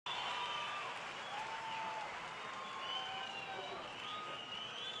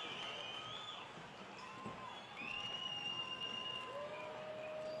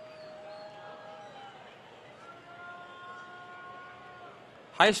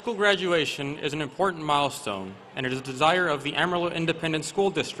High school graduation is an important milestone, and it is the desire of the Amarillo Independent School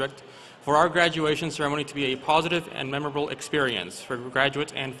District for our graduation ceremony to be a positive and memorable experience for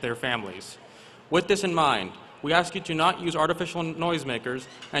graduates and their families. With this in mind, we ask you to not use artificial noisemakers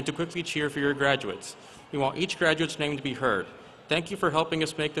and to quickly cheer for your graduates. We want each graduate's name to be heard. Thank you for helping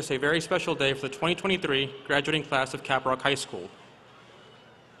us make this a very special day for the 2023 graduating class of Caprock High School.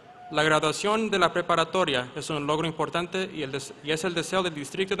 La graduación de la preparatoria es un logro importante y es el deseo del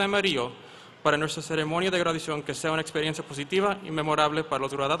Distrito de Amarillo para nuestra ceremonia de graduación que sea una experiencia positiva y memorable para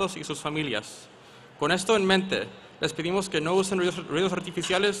los graduados y sus familias. Con esto en mente, les pedimos que no usen ruidos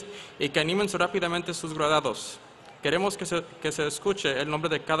artificiales y que animen rápidamente a sus graduados. Queremos que se escuche el nombre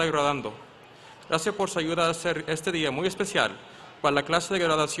de cada graduando. Gracias por su ayuda a hacer este día muy especial para la clase de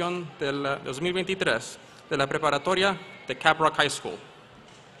graduación del 2023 de la preparatoria de Caprock High School.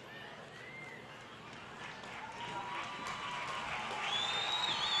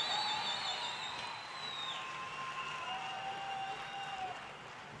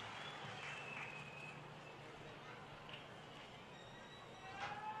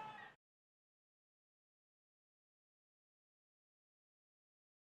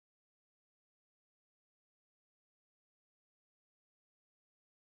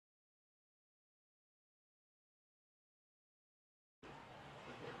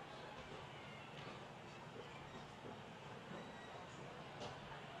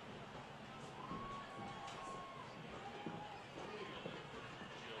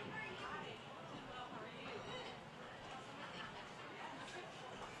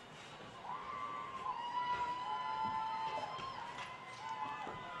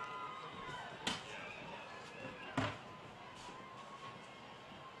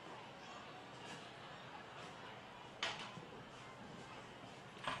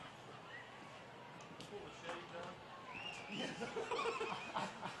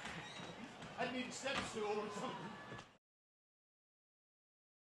 I need a step stool or something.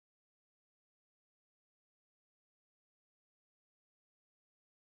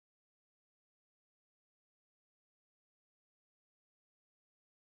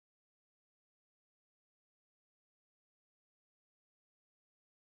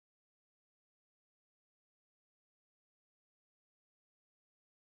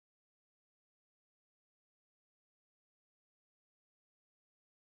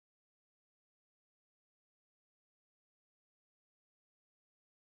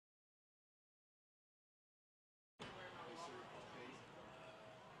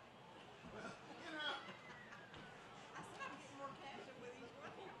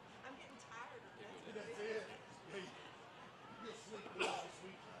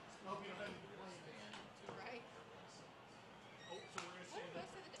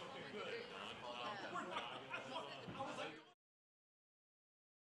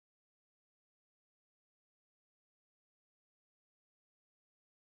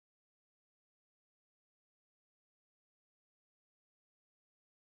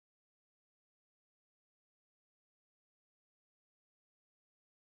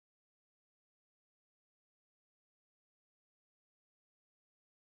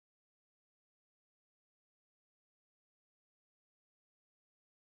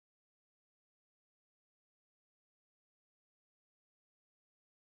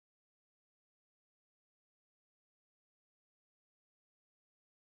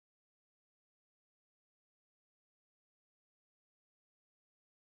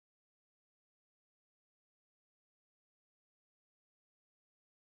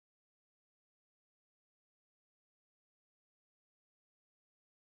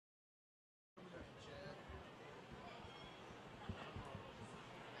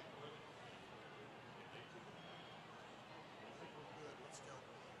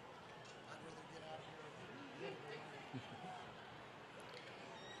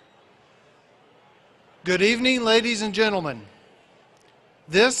 Good evening, ladies and gentlemen.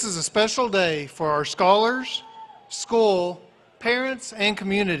 This is a special day for our scholars, school, parents, and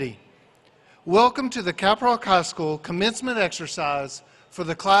community. Welcome to the Caprock High School commencement exercise for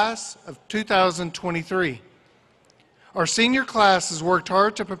the class of 2023. Our senior class has worked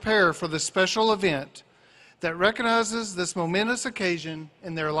hard to prepare for this special event that recognizes this momentous occasion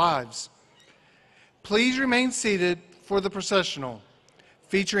in their lives. Please remain seated for the processional,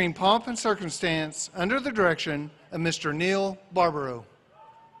 featuring pomp and circumstance under the direction of Mr. Neil Barbaro.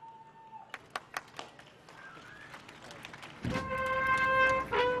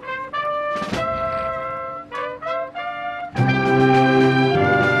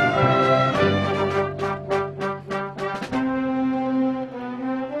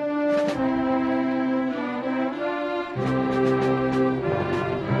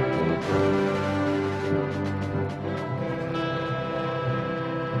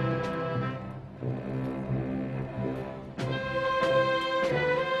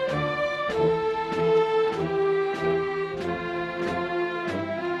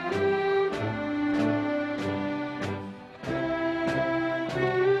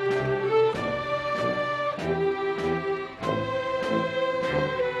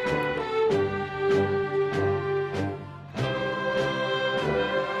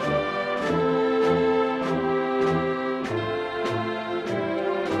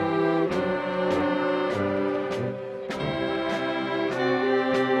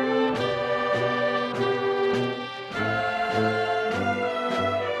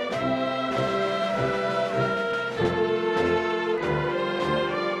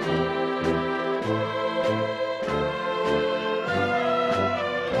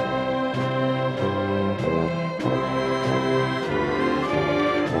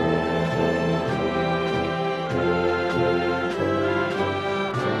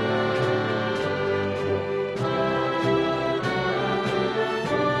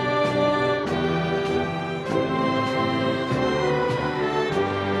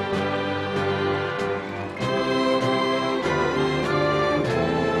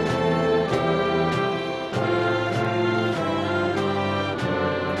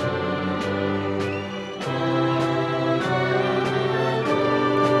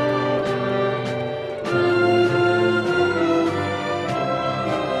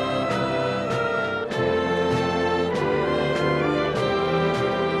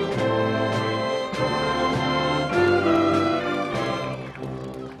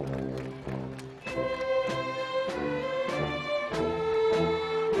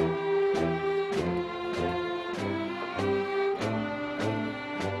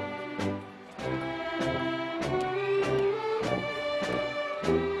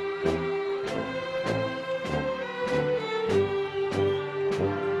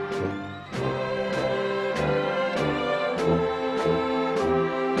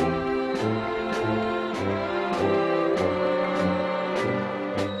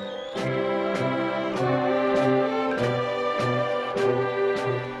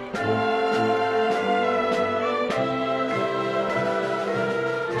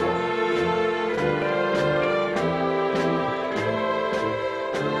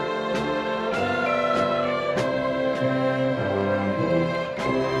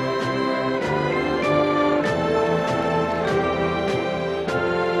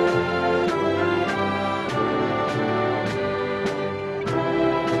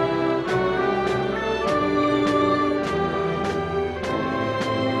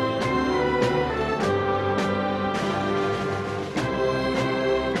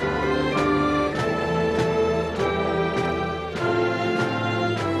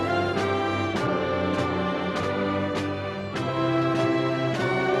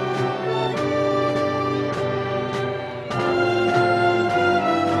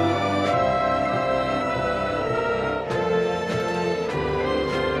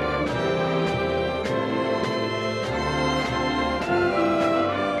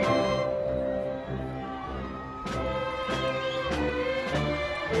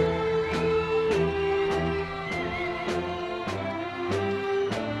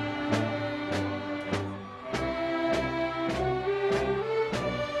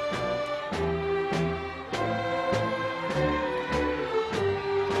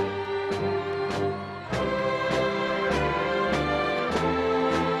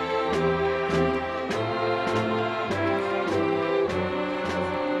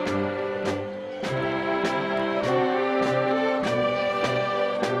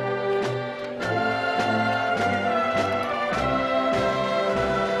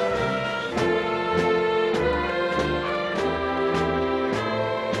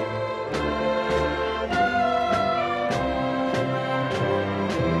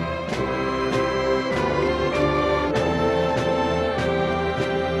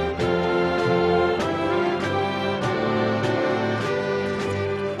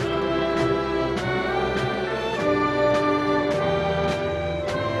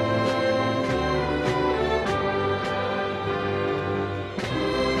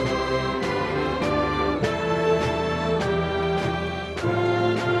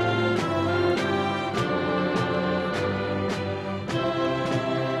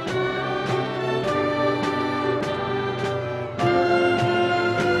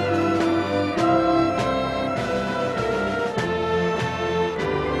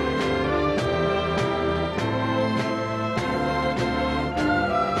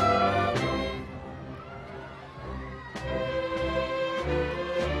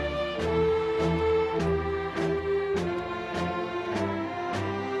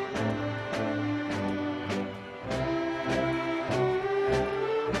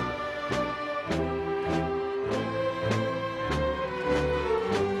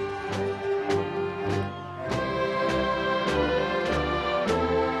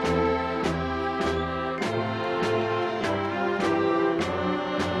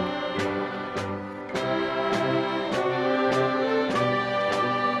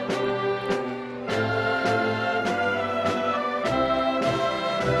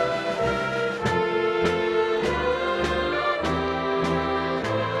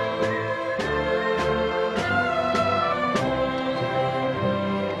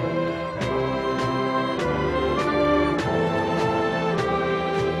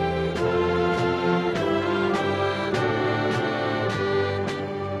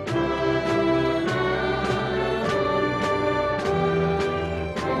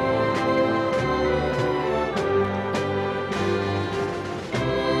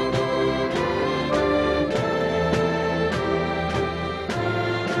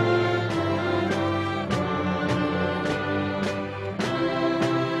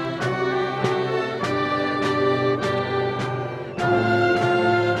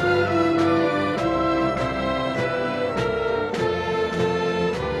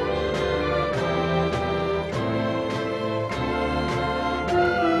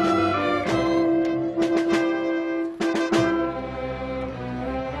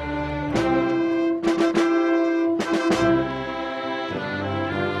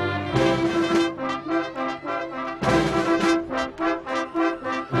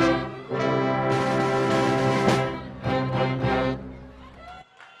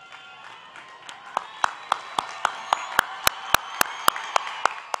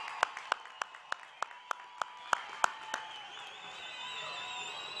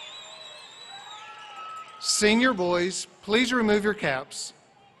 Senior boys, please remove your caps.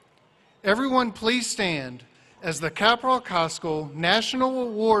 Everyone please stand as the Caprock High School National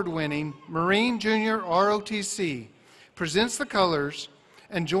Award-winning Marine Junior ROTC presents the colors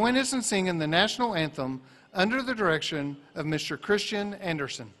and join us in singing the national anthem under the direction of Mr. Christian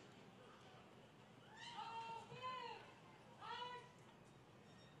Anderson.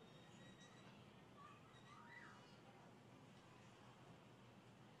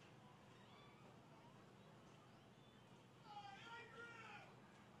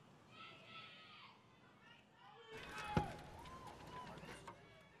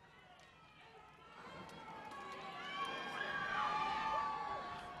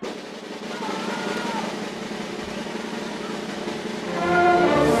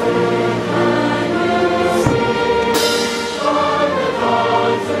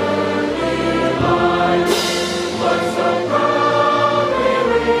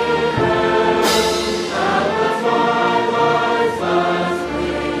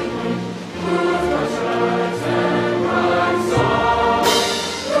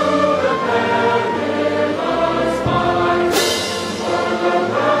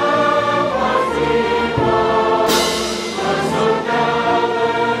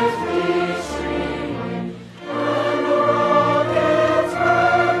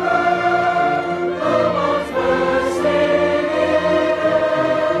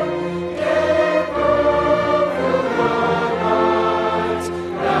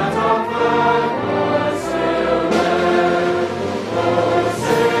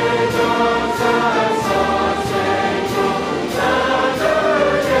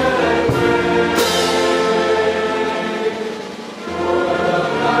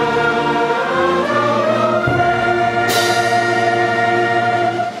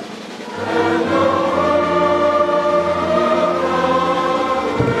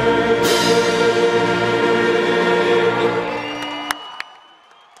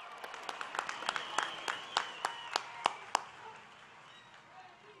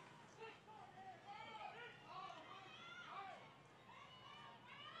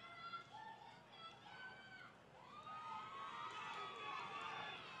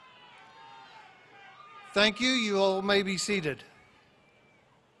 Thank you. You all may be seated.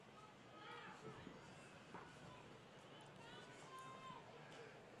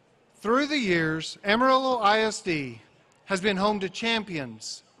 Through the years, Amarillo ISD has been home to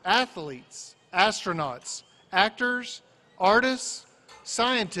champions, athletes, astronauts, actors, artists,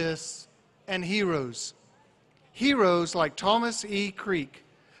 scientists, and heroes. Heroes like Thomas E. Creek,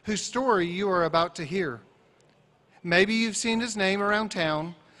 whose story you are about to hear. Maybe you've seen his name around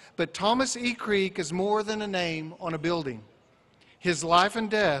town, but Thomas E. Creek is more than a name on a building. His life and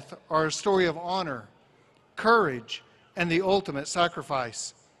death are a story of honor, courage, and the ultimate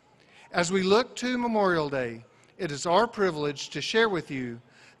sacrifice. As we look to Memorial Day, it is our privilege to share with you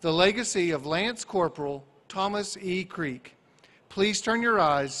the legacy of Lance Corporal Thomas E. Creek. Please turn your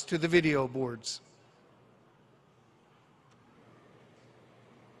eyes to the video boards.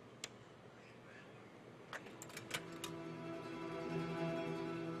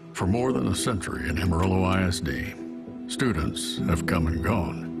 For more than a century in Amarillo ISD, students have come and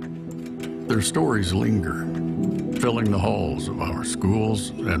gone. Their stories linger, filling the halls of our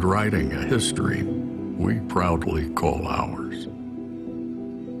schools and writing a history we proudly call ours.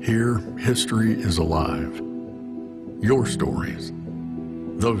 Here, history is alive. Your stories,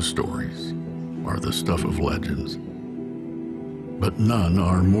 those stories, are the stuff of legends. But none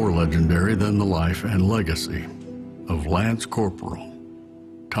are more legendary than the life and legacy of Lance Corporal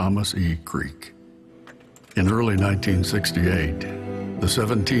Thomas E. Creek. In early 1968, the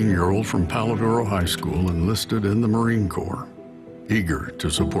 17-year-old from Palo Duro High School enlisted in the Marine Corps, eager to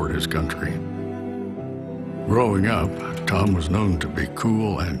support his country. Growing up, Tom was known to be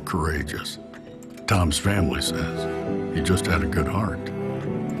cool and courageous. Tom's family says he just had a good heart,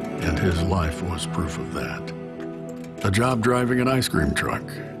 and his life was proof of that. A job driving an ice cream truck.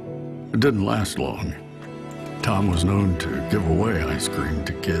 It didn't last long. Tom was known to give away ice cream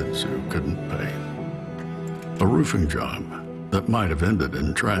to kids who couldn't pay. A roofing job that might have ended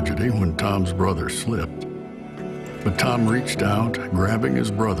in tragedy when Tom's brother slipped. But Tom reached out, grabbing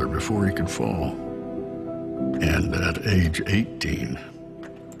his brother before he could fall. And at age 18,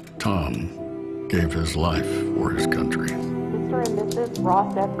 Tom gave his life for his country. Mr. and Mrs.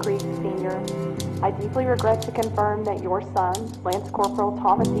 Ross F. Creek, Sr., I deeply regret to confirm that your son, Lance Corporal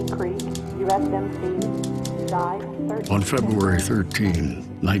Thomas E. Creek, USMC, died on February 13,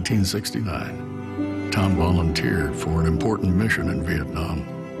 1969. Tom volunteered for an important mission in Vietnam.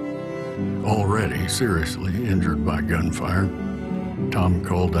 Already seriously injured by gunfire, Tom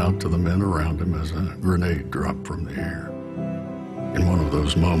called out to the men around him as a grenade dropped from the air. In one of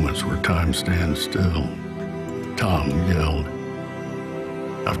those moments where time stands still, Tom yelled,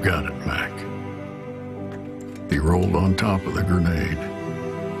 "I've got it, Mac." He rolled on top of the grenade,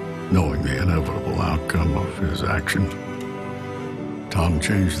 knowing the inevitable outcome of his action. Tom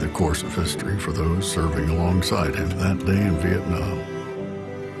changed the course of history for those serving alongside him that day in Vietnam,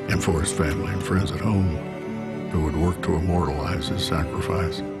 and for his family and friends at home who would work to immortalize his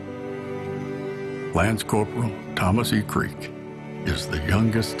sacrifice. Lance Corporal Thomas E. Creek is the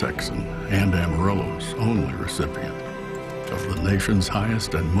youngest Texan and Amarillo's only recipient of the nation's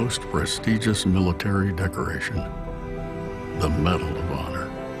highest and most prestigious military decoration, the Medal of Honor.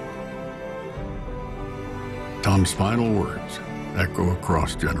 Tom's final words echo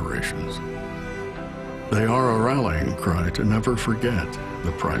across generations. They are a rallying cry to never forget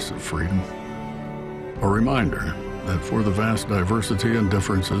the price of freedom. A reminder that for the vast diversity and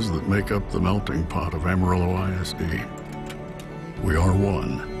differences that make up the melting pot of Amarillo ISD, we are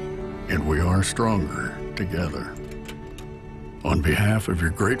one, and we are stronger together. On behalf of your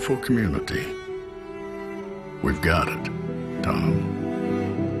grateful community, we've got it, Tom.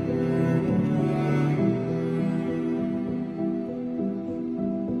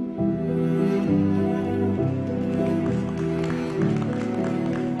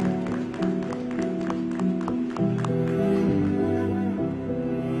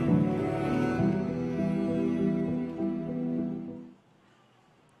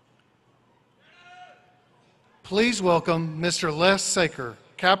 Please welcome Mr. Les Saker,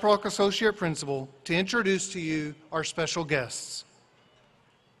 Caprock Associate Principal, to introduce to you our special guests.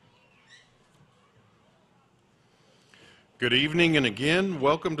 Good evening, and again,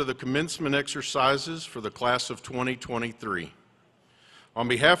 welcome to the commencement exercises for the class of 2023. On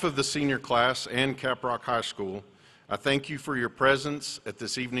behalf of the senior class and Caprock High School, I thank you for your presence at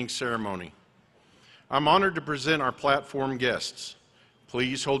this evening's ceremony. I'm honored to present our platform guests.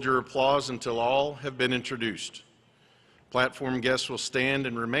 Please hold your applause until all have been introduced. Platform guests will stand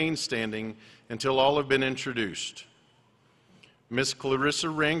and remain standing until all have been introduced. Ms. Clarissa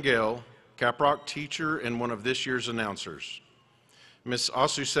Rangel, Caprock teacher and one of this year's announcers. Ms.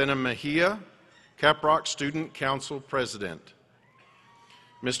 Azucena Mejia, Caprock Student Council President.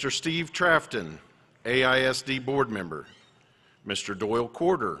 Mr. Steve Trafton, AISD Board Member. Mr. Doyle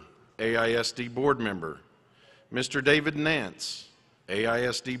Corder, AISD Board Member. Mr. David Nance,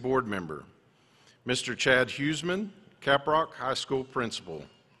 AISD Board Member. Mr. Chad Huseman, Caprock High School Principal.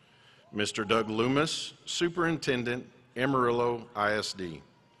 Mr. Doug Loomis, Superintendent, Amarillo ISD.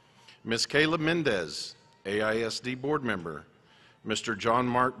 Ms. Kayla Mendez, AISD Board Member. Mr. John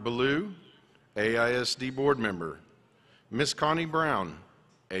Mark Ballou, AISD Board Member. Ms. Connie Brown,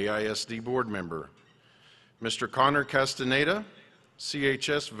 AISD Board Member. Mr. Connor Castaneda,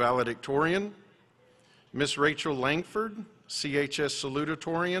 CHS valedictorian, Miss Rachel Langford, CHS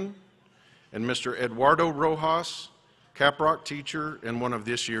salutatorian, and Mr. Eduardo Rojas, Caprock teacher and one of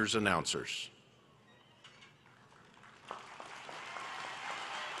this year's announcers.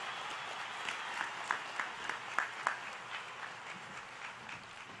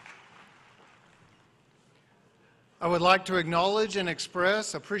 I would like to acknowledge and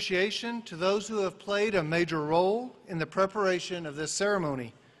express appreciation to those who have played a major role in the preparation of this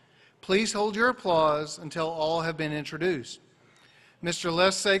ceremony. Please hold your applause until all have been introduced. Mr.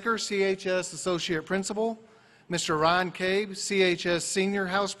 Les Saker, CHS Associate Principal, Mr. Ryan Cabe, CHS Senior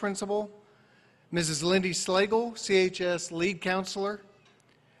House Principal, Mrs. Lindy Slagle, CHS Lead Counselor,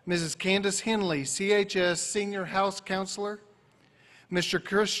 Mrs. Candace Henley, CHS Senior House Counselor, Mr.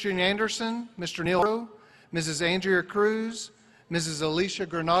 Christian Anderson, Mr. Neil Rowe, Mrs. Andrea Cruz, Mrs. Alicia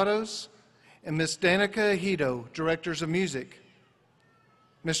Granados, and Ms. Danica Hito, Directors of Music.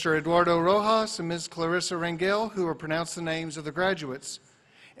 Mr. Eduardo Rojas and Ms. Clarissa Rangel, who will pronounce the names of the graduates,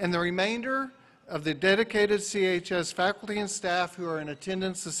 and the remainder of the dedicated CHS faculty and staff who are in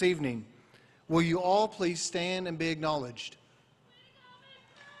attendance this evening. Will you all please stand and be acknowledged?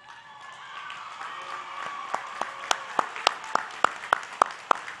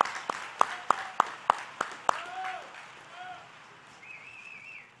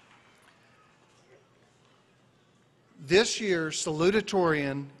 This year's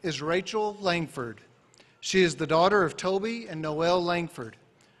salutatorian is Rachel Langford. She is the daughter of Toby and Noelle Langford.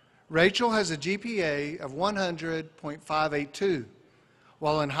 Rachel has a GPA of 100.582.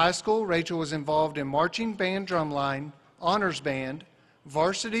 While in high school, Rachel was involved in marching band drumline, honors band,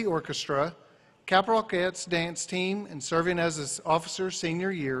 varsity orchestra, Caprockettes dance team, and serving as an officer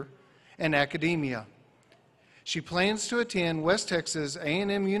senior year, and academia. She plans to attend West Texas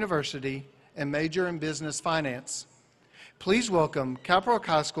A&M University and major in business finance. Please welcome Caprock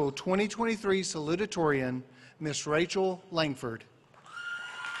High School 2023 salutatorian, Miss Rachel Langford.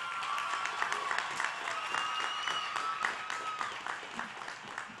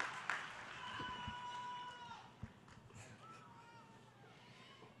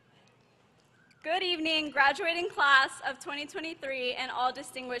 Good evening, graduating class of 2023 and all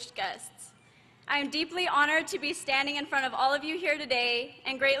distinguished guests. I am deeply honored to be standing in front of all of you here today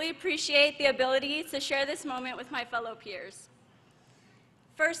and greatly appreciate the ability to share this moment with my fellow peers.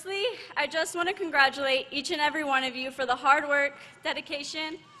 Firstly, I just want to congratulate each and every one of you for the hard work,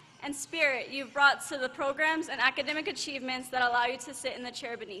 dedication, and spirit you've brought to the programs and academic achievements that allow you to sit in the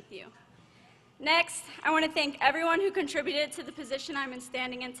chair beneath you. Next, I want to thank everyone who contributed to the position I'm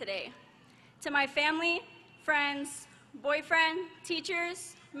standing in today. To my family, friends, boyfriend,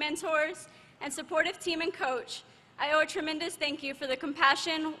 teachers, mentors, and supportive team and coach, I owe a tremendous thank you for the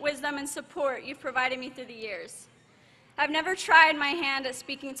compassion, wisdom, and support you've provided me through the years. I've never tried my hand at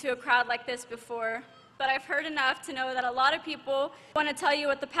speaking to a crowd like this before, but I've heard enough to know that a lot of people want to tell you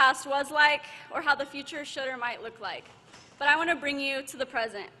what the past was like or how the future should or might look like. But I want to bring you to the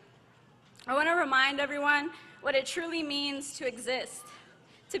present. I want to remind everyone what it truly means to exist,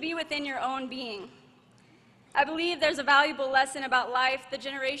 to be within your own being. I believe there's a valuable lesson about life the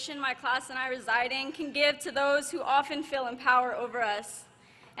generation my class and I reside in can give to those who often feel in power over us.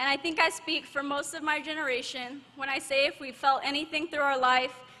 And I think I speak for most of my generation when I say if we've felt anything through our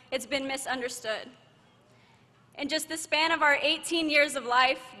life, it's been misunderstood. In just the span of our 18 years of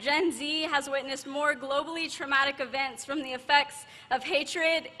life, Gen Z has witnessed more globally traumatic events from the effects of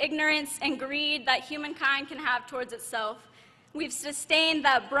hatred, ignorance, and greed that humankind can have towards itself. We've sustained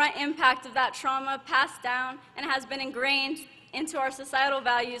that brunt impact of that trauma passed down and has been ingrained into our societal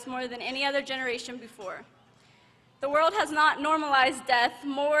values more than any other generation before. The world has not normalized death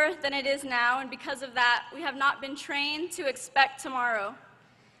more than it is now, and because of that, we have not been trained to expect tomorrow.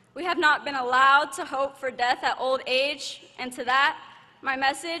 We have not been allowed to hope for death at old age, and to that, my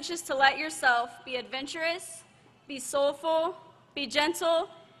message is to let yourself be adventurous, be soulful, be gentle,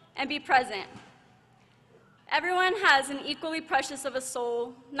 and be present. Everyone has an equally precious of a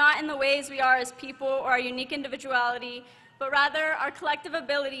soul, not in the ways we are as people or our unique individuality, but rather our collective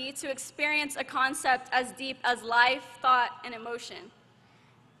ability to experience a concept as deep as life, thought, and emotion.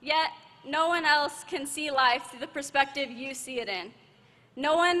 Yet, no one else can see life through the perspective you see it in.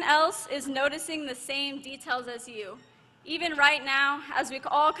 No one else is noticing the same details as you. Even right now, as we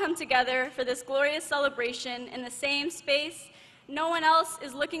all come together for this glorious celebration in the same space, no one else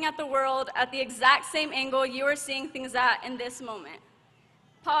is looking at the world at the exact same angle you are seeing things at in this moment.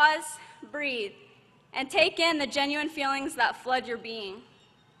 Pause, breathe, and take in the genuine feelings that flood your being.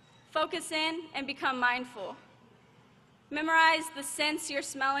 Focus in and become mindful. Memorize the scents you're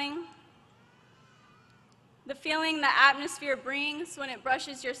smelling. the feeling the atmosphere brings when it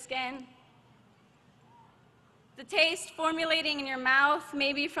brushes your skin, the taste formulating in your mouth,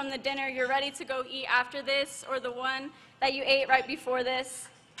 maybe from the dinner you're ready to go eat after this or the one that you ate right before this,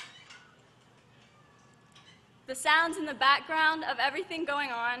 the sounds in the background of everything going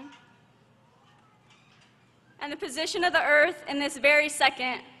on, and the position of the earth in this very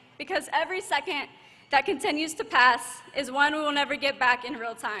second, because every second that continues to pass is one we will never get back in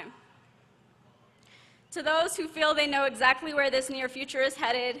real time. To those who feel they know exactly where this near future is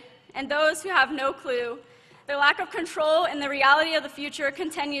headed, and those who have no clue, their lack of control in the reality of the future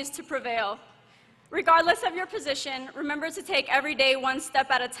continues to prevail. Regardless of your position, remember to take every day one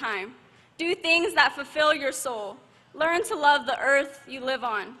step at a time. Do things that fulfill your soul. Learn to love the earth you live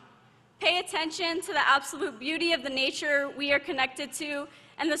on. Pay attention to the absolute beauty of the nature we are connected to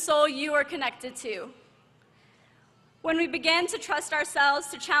and the soul you are connected to. When we begin to trust ourselves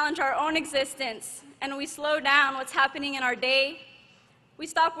to challenge our own existence and we slow down what's happening in our day, we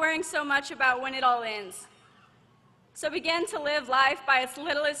stop worrying so much about when it all ends. So begin to live life by its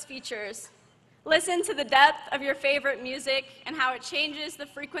littlest features. Listen to the depth of your favorite music and how it changes the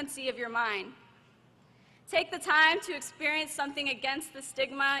frequency of your mind. Take the time to experience something against the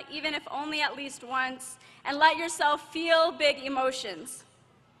stigma, even if only at least once, and let yourself feel big emotions.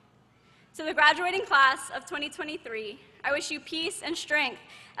 To the graduating class of 2023, I wish you peace and strength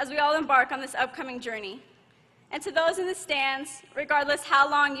as we all embark on this upcoming journey. And to those in the stands, regardless how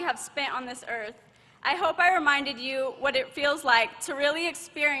long you have spent on this earth, I hope I reminded you what it feels like to really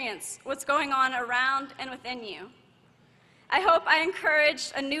experience what's going on around and within you. I hope I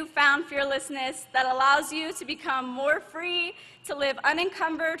encouraged a newfound fearlessness that allows you to become more free, to live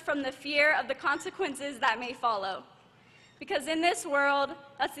unencumbered from the fear of the consequences that may follow. Because in this world,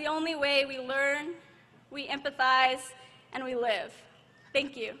 that's the only way we learn, we empathize, and we live.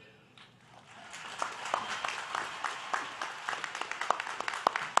 Thank you.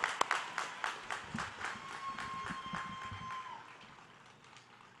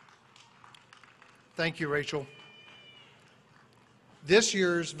 Thank you, Rachel. This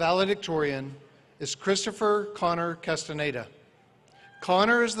year's valedictorian is Christopher Connor Castaneda.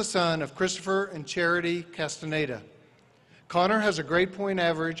 Connor is the son of Christopher and Charity Castaneda. Connor has a grade point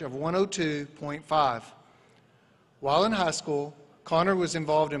average of 102.5. While in high school, Connor was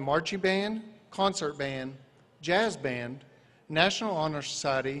involved in marching band, concert band, jazz band, National Honor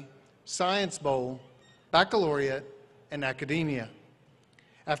Society, Science Bowl, baccalaureate, and academia.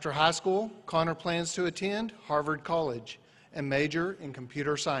 After high school, Connor plans to attend Harvard College and major in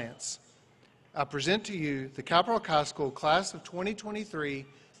computer science. I present to you the Caprock High School Class of 2023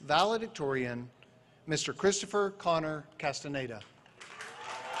 valedictorian, Mr. Christopher Connor Castaneda.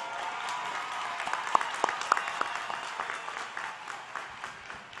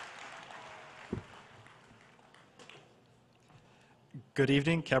 Good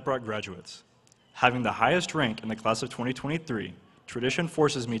evening, Caprock graduates. Having the highest rank in the class of 2023, tradition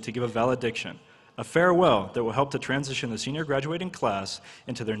forces me to give a valediction, a farewell that will help to transition the senior graduating class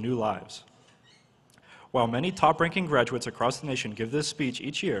into their new lives. While many top-ranking graduates across the nation give this speech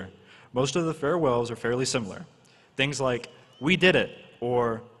each year, most of the farewells are fairly similar. Things like, "We did it,"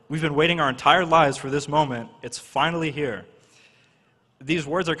 or "We've been waiting our entire lives for this moment, it's finally here." These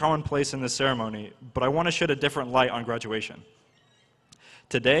words are commonplace in this ceremony, but I want to shed a different light on graduation.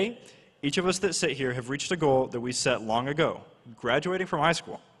 Today, each of us that sit here have reached a goal that we set long ago, graduating from high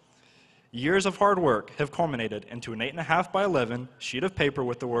school. Years of hard work have culminated into an 8.5 by 11 sheet of paper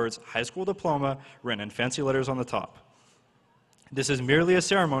with the words high school diploma written in fancy letters on the top. This is merely a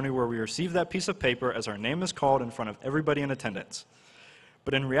ceremony where we receive that piece of paper as our name is called in front of everybody in attendance.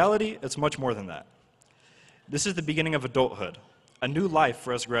 But in reality, it's much more than that. This is the beginning of adulthood, a new life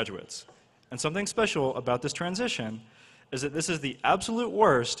for us graduates. And something special about this transition is that this is the absolute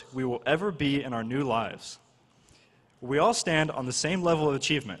worst we will ever be in our new lives. We all stand on the same level of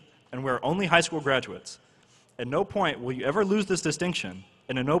achievement, and we're only high school graduates. At no point will you ever lose this distinction,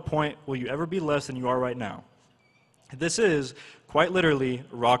 and at no point will you ever be less than you are right now. This is, quite literally,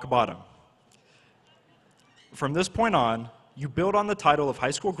 rock bottom. From this point on, you build on the title of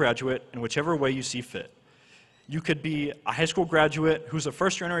high school graduate in whichever way you see fit. You could be a high school graduate who's a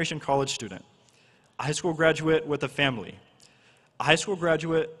first-generation college student, a high school graduate with a family, a high school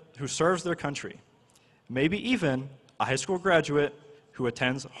graduate who serves their country, maybe even a high school graduate who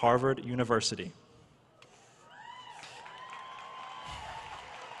attends Harvard University.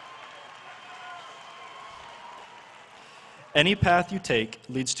 Any path you take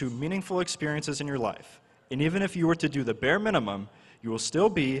leads to meaningful experiences in your life, and even if you were to do the bare minimum, you will still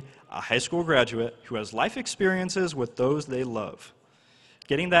be a high school graduate who has life experiences with those they love.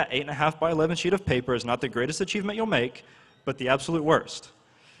 Getting that 8.5 by 11 sheet of paper is not the greatest achievement you'll make, but the absolute worst.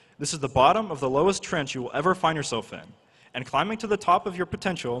 This is the bottom of the lowest trench you will ever find yourself in, and climbing to the top of your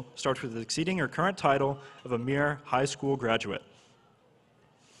potential starts with exceeding your current title of a mere high school graduate.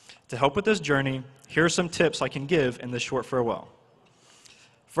 To help with this journey, here are some tips I can give in this short farewell.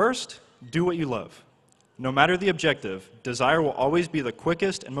 First, do what you love. No matter the objective, desire will always be the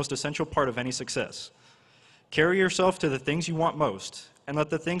quickest and most essential part of any success. Carry yourself to the things you want most, and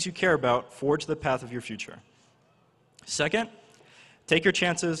let the things you care about forge the path of your future. Second, take your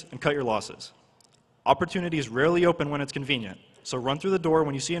chances and cut your losses. Opportunities rarely open when it's convenient, so run through the door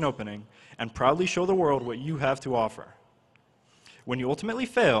when you see an opening and proudly show the world what you have to offer. When you ultimately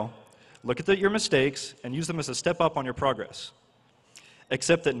fail, look at your mistakes and use them as a step up on your progress.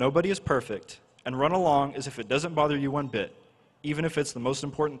 Accept that nobody is perfect and run along as if it doesn't bother you one bit, even if it's the most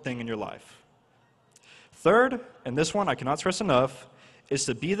important thing in your life. Third, and this one I cannot stress enough, is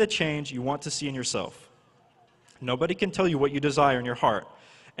to be the change you want to see in yourself. Nobody can tell you what you desire in your heart,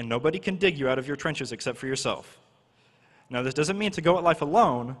 and nobody can dig you out of your trenches except for yourself. Now, this doesn't mean to go at life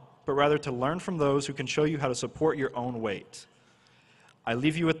alone, but rather to learn from those who can show you how to support your own weight. I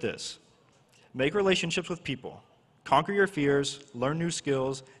leave you with this. Make relationships with people. Conquer your fears, learn new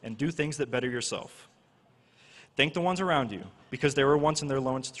skills, and do things that better yourself. Thank the ones around you, because they were once in their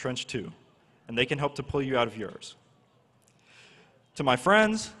lowest trench too, and they can help to pull you out of yours. To my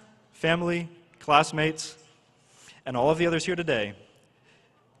friends, family, classmates, and all of the others here today,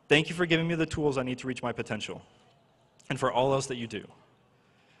 thank you for giving me the tools I need to reach my potential, and for all else that you do.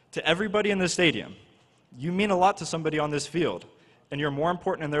 To everybody in this stadium, you mean a lot to somebody on this field, and you're more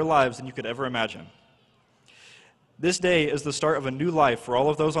important in their lives than you could ever imagine. This day is the start of a new life for all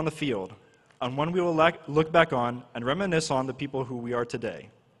of those on the field, and one we will look back on and reminisce on the people who we are today.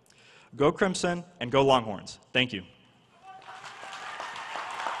 Go Crimson and go Longhorns. Thank you.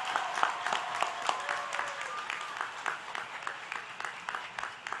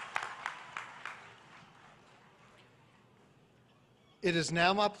 It is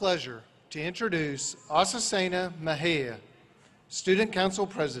now my pleasure to introduce Asusena Mejia, Student Council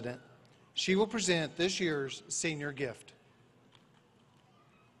President. She will present this year's senior gift.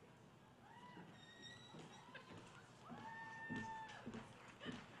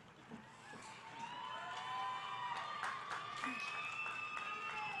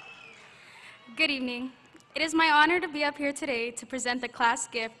 Good evening. It is my honor to be up here today to present the class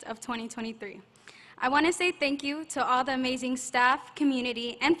gift of 2023. I want to say thank you to all the amazing staff,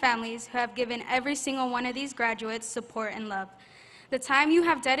 community, and families who have given every single one of these graduates support and love. The time you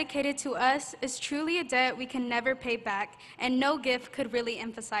have dedicated to us is truly a debt we can never pay back, and no gift could really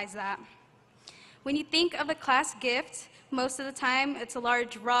emphasize that. When you think of a class gift, most of the time it's a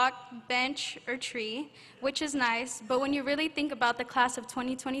large rock, bench, or tree, which is nice, but when you really think about the class of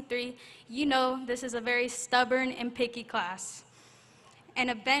 2023, you know this is a very stubborn and picky class. And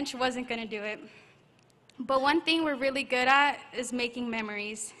a bench wasn't going to do it. But one thing we're really good at is making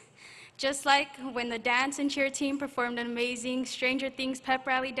memories. Just like when the dance and cheer team performed an amazing Stranger Things pep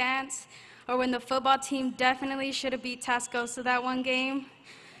rally dance, or when the football team definitely should have beat Tascosa that one game.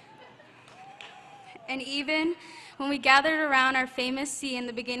 And even when we gathered around our famous C in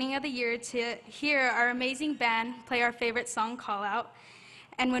the beginning of the year to hear our amazing band play our favorite song, Call Out,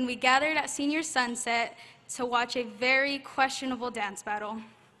 and when we gathered at Senior Sunset to watch a very questionable dance battle.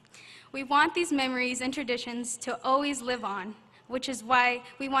 We want these memories and traditions to always live on, which is why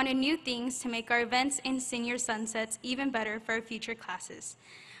we wanted new things to make our events and Senior Sunsets even better for our future classes.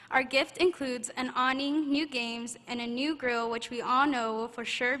 Our gift includes an awning, new games, and a new grill, which we all know will for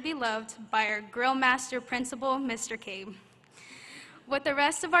sure be loved by our grill master principal, Mr. Cabe. With the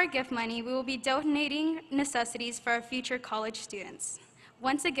rest of our gift money, we will be donating necessities for our future college students.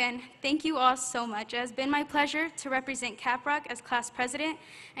 Once again, thank you all so much. It has been my pleasure to represent Caprock as class president,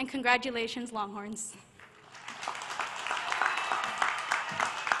 and congratulations, Longhorns.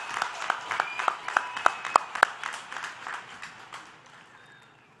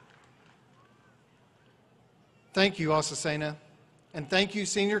 Thank you, Asusena, and thank you,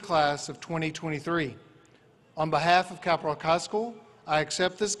 senior class of 2023. On behalf of Caprock High School, I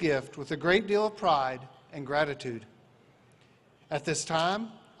accept this gift with a great deal of pride and gratitude. At this time,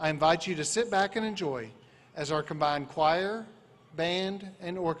 I invite you to sit back and enjoy as our combined choir, band,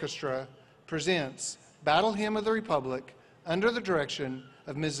 and orchestra presents Battle Hymn of the Republic under the direction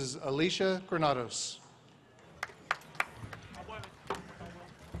of Mrs. Alicia Granados.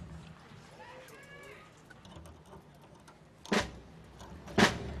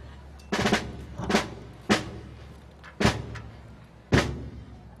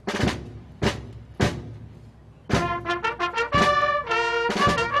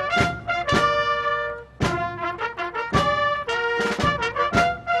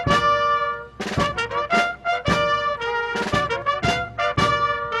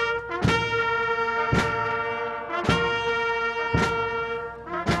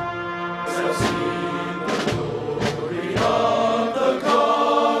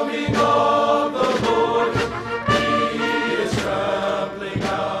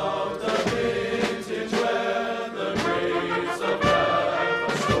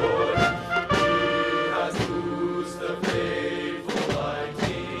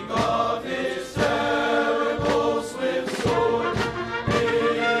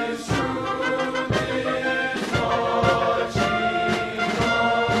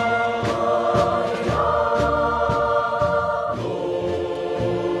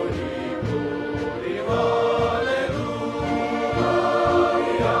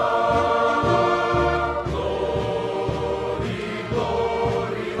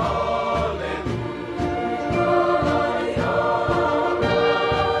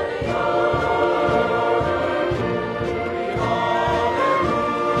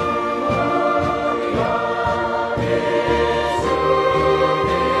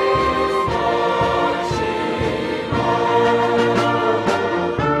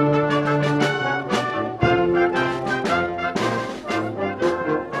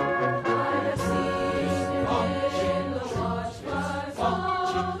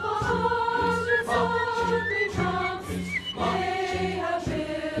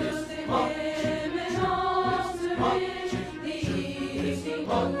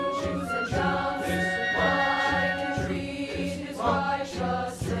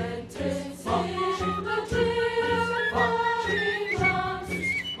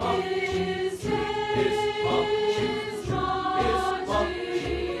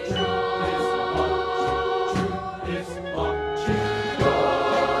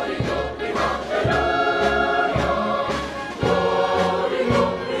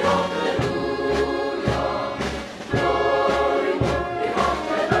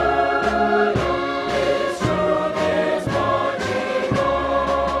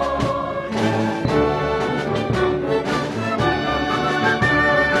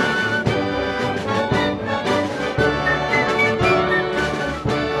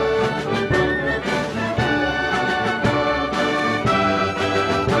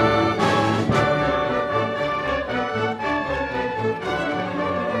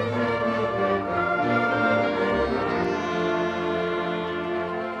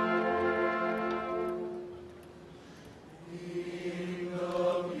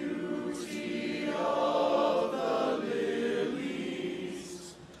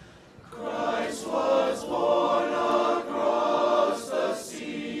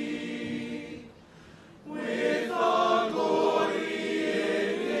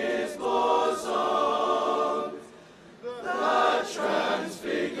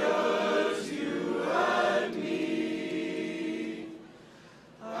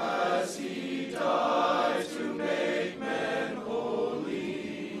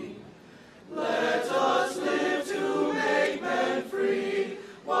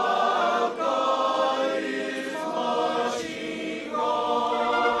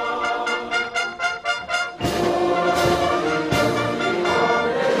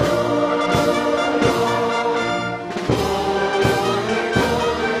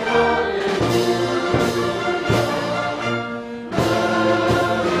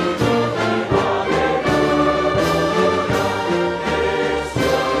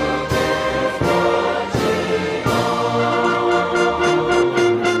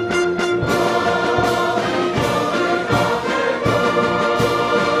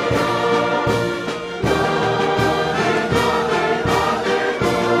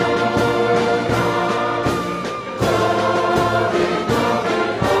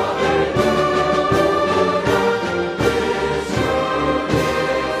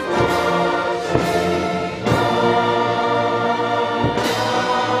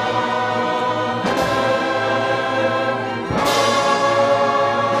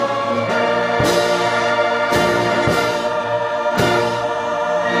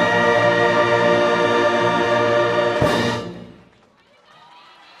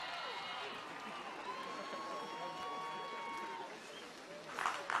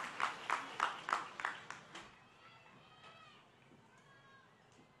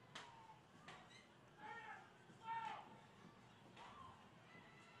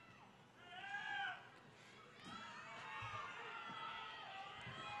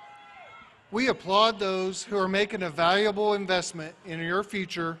 We applaud those who are making a valuable investment in your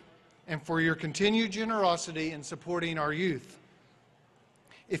future and for your continued generosity in supporting our youth.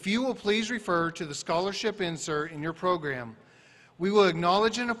 If you will please refer to the scholarship insert in your program, we will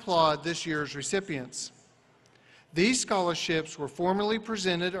acknowledge and applaud this year's recipients. These scholarships were formally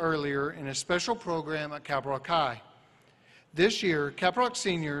presented earlier in a special program at Caprock High. This year, Caprock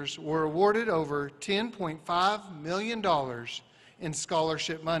seniors were awarded over $10.5 million in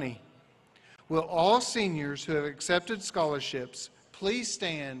scholarship money. Will all seniors who have accepted scholarships please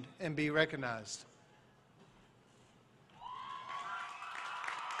stand and be recognized?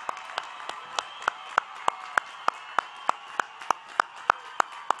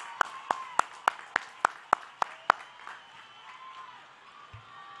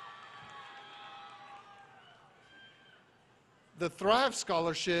 The Thrive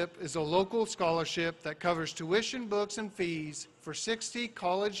Scholarship is a local scholarship that covers tuition, books, and fees for 60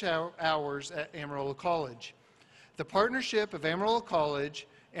 college hours at Amarillo College. The partnership of Amarillo College,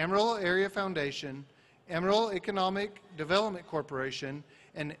 Amarillo Area Foundation, Amarillo Economic Development Corporation,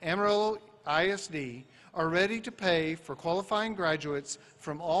 and Amarillo ISD are ready to pay for qualifying graduates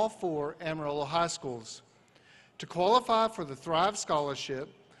from all 4 Amarillo high schools. To qualify for the Thrive Scholarship,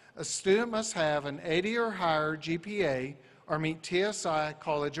 a student must have an 80 or higher GPA or meet TSI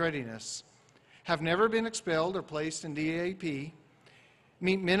college readiness, have never been expelled or placed in DAP,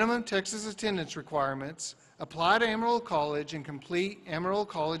 meet minimum Texas attendance requirements, apply to Amarillo College and complete Amarillo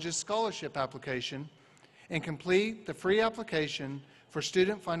College's scholarship application, and complete the free application for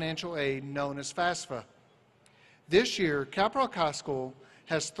student financial aid known as FAFSA. This year, Caprock High School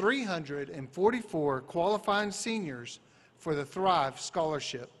has 344 qualifying seniors for the Thrive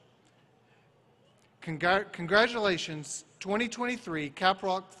Scholarship. Congratulations, 2023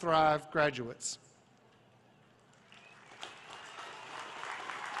 Caprock Thrive graduates.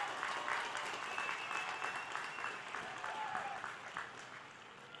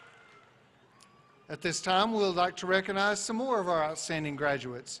 At this time, we would like to recognize some more of our outstanding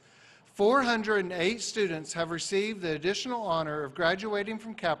graduates. 408 students have received the additional honor of graduating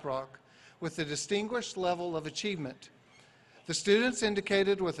from Caprock with the distinguished level of achievement. The students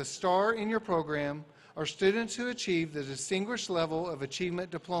indicated with a star in your program are students who achieved the distinguished level of achievement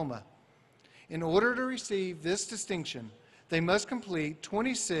diploma. In order to receive this distinction, they must complete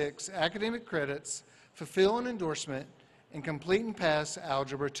 26 academic credits, fulfill an endorsement, and complete and pass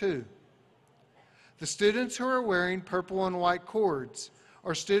Algebra 2. The students who are wearing purple and white cords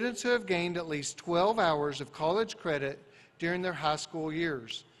are students who have gained at least 12 hours of college credit during their high school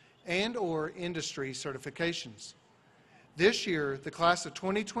years and/or industry certifications. This year, the class of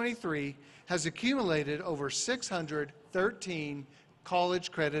 2023 has accumulated over 613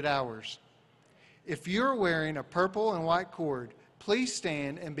 college credit hours. If you're wearing a purple and white cord, please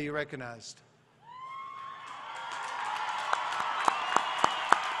stand and be recognized.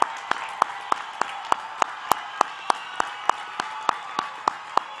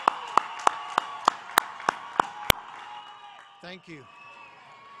 Thank you.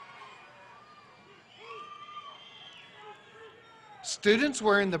 Students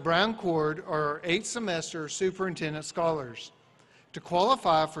wearing the brown cord are 8th semester superintendent scholars. To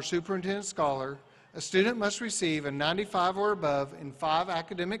qualify for superintendent scholar, a student must receive a 95 or above in 5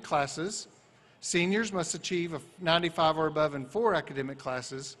 academic classes. Seniors must achieve a 95 or above in 4 academic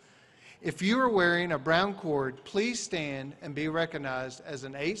classes. If you are wearing a brown cord, please stand and be recognized as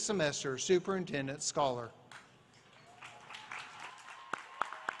an 8th semester superintendent scholar.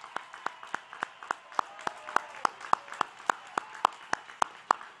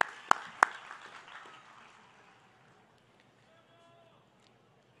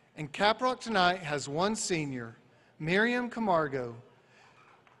 And Caprock tonight has one senior, Miriam Camargo,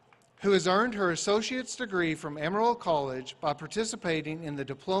 who has earned her associate's degree from Amarillo College by participating in the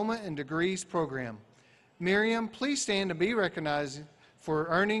Diploma and Degrees program. Miriam, please stand and be recognized for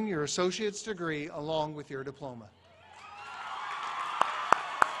earning your associate's degree along with your diploma.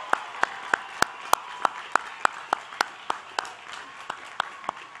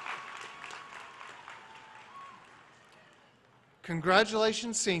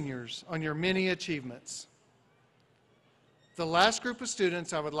 Congratulations, seniors, on your many achievements. The last group of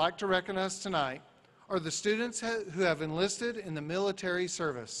students I would like to recognize tonight are the students who have enlisted in the military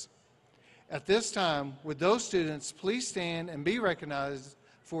service. At this time, would those students please stand and be recognized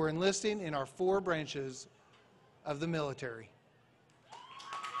for enlisting in our 4 branches of the military.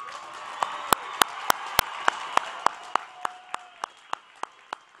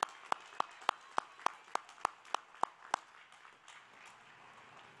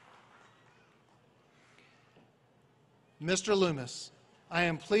 Mr. Loomis. I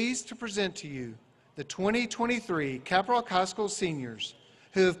am pleased to present to you the 2023 Caprock High School seniors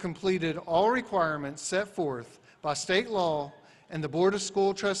who have completed all requirements set forth by state law and the Board of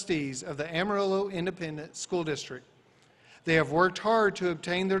School Trustees of the Amarillo Independent School District. They have worked hard to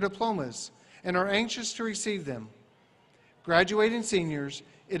obtain their diplomas and are anxious to receive them. Graduating seniors,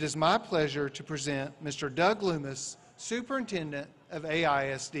 it is my pleasure to present Mr. Doug Loomis, Superintendent of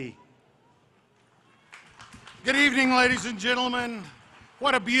AISD. Good evening, ladies and gentlemen.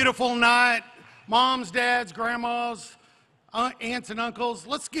 What a beautiful night. Moms, dads, grandmas, aunts and uncles.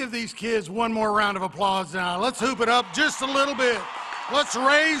 Let's give these kids one more round of applause now. Let's hoop it up just a little bit. Let's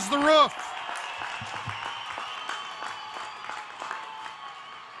raise the roof.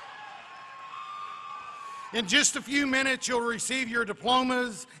 In just a few minutes, you'll receive your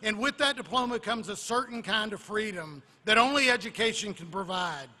diplomas, and with that diploma comes a certain kind of freedom that only education can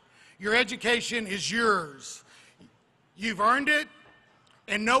provide. Your education is yours. You've earned it,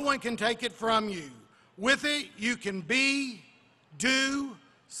 and no one can take it from you. With it, you can be, do,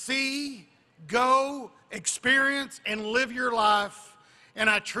 see, go, experience, and live your life, and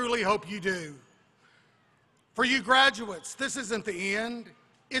I truly hope you do. For you graduates, this isn't the end,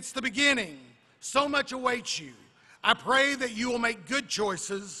 it's the beginning. So much awaits you. I pray that you will make good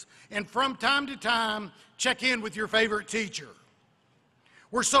choices and from time to time, check in with your favorite teacher.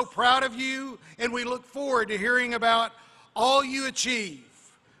 We're so proud of you, and we look forward to hearing about all you achieve.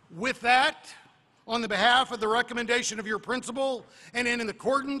 With that, on the behalf of the recommendation of your principal and in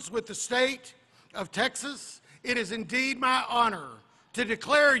accordance with the state of Texas, it is indeed my honor to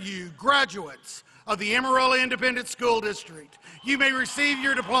declare you graduates of the Amarillo Independent School District. You may receive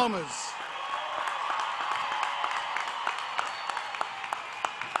your diplomas.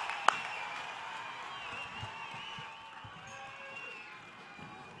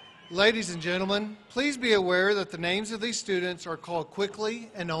 Ladies and gentlemen, please be aware that the names of these students are called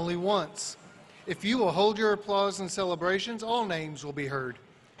quickly and only once. If you will hold your applause and celebrations, all names will be heard.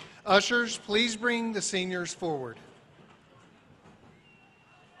 Ushers, please bring the seniors forward.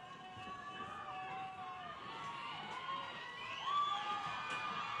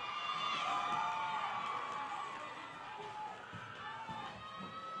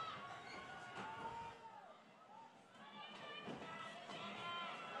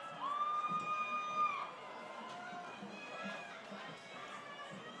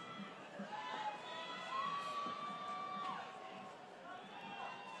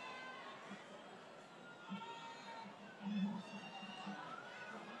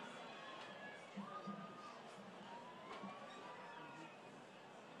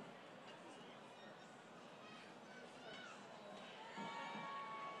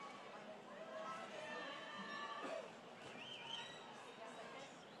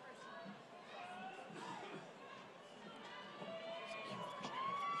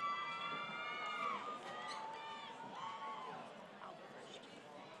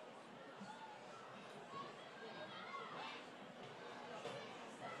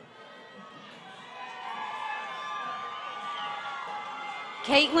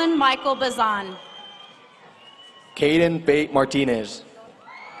 Caitlin Michael Bazan. Caden Bate Martinez.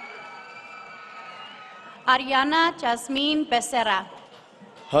 Ariana Jasmine Becerra.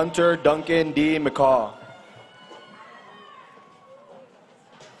 Hunter Duncan D. McCall.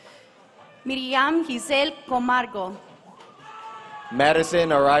 Miriam Giselle Comargo. Madison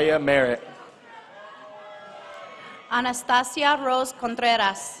Araya Merritt. Anastasia Rose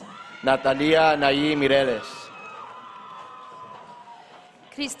Contreras. Natalia Nayi Mireles.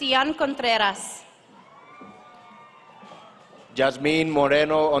 Cristian Contreras. Jasmine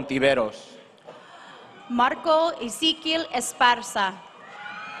Moreno Ontiveros. Marco Ezequiel Esparza.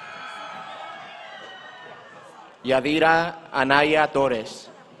 Yadira Anaya Torres.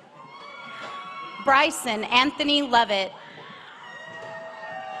 Bryson Anthony Levitt.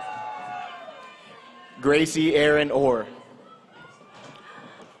 Gracie Aaron Orr.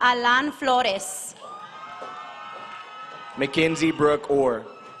 Alan Flores. Mackenzie Brooke Orr.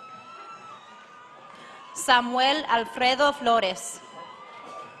 Samuel Alfredo Flores.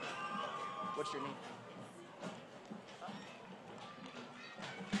 What's your name?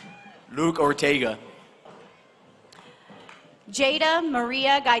 Luke Ortega. Jada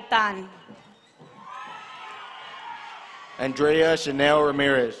Maria Gaitan. Andrea Chanel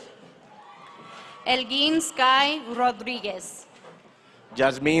Ramirez. Elgin Sky Rodriguez.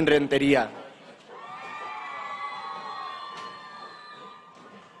 Jasmine Renteria.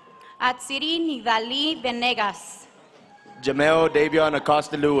 Atsiri Nidali Venegas. Jamel Davion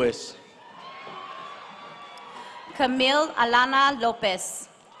Acosta Lewis. Camille Alana Lopez.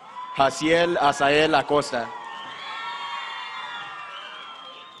 Jaciel Asael Acosta.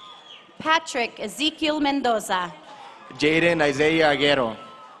 Patrick Ezekiel Mendoza. Jaden Isaiah Aguero.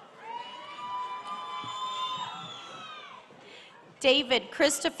 David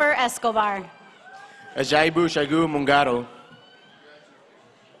Christopher Escobar. Ajaibu Shagu Mungaro.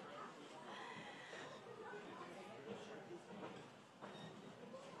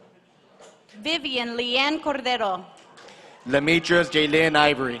 Vivian Leanne Cordero. Demetrius Jalen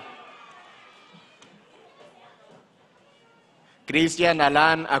Ivory. Cristian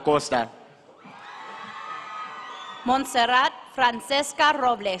Alan Acosta. Montserrat Francesca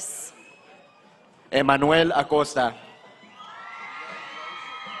Robles. Emmanuel Acosta.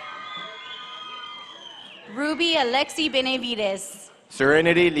 Ruby Alexi Benavides.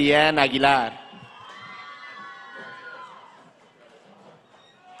 Serenity Leanne Aguilar.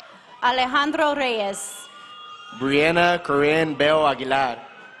 Alejandro Reyes. Brianna Corinne Bell Aguilar.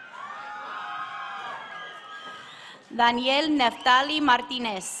 Daniel Neftali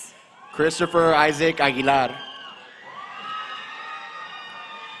Martinez. Christopher Isaac Aguilar.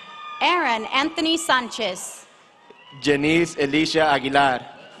 Aaron Anthony Sanchez. Janice Alicia Aguilar.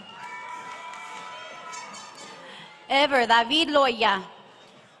 Ever David Loya.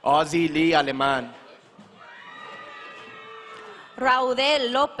 Ozzy Lee Aleman.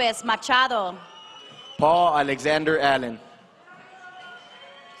 Raudel Lopez Machado. Paul Alexander Allen.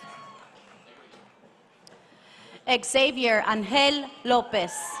 Xavier Angel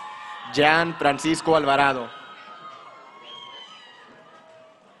Lopez. Jan Francisco Alvarado.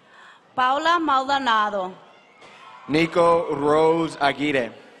 Paula Maldonado. Nico Rose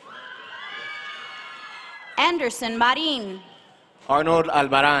Aguirre. Anderson Marin. Arnold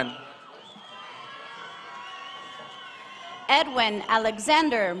Albaran. Edwin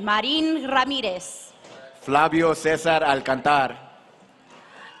Alexander Marin Ramirez. Flavio Cesar Alcantar.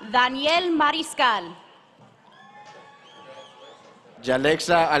 Daniel Mariscal.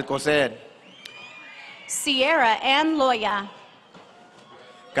 Jalexa Alcocer. Sierra Ann Loya.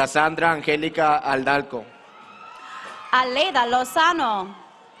 Cassandra Angélica Aldalco. Aleda Lozano.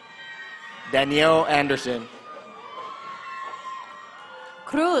 Danielle Anderson.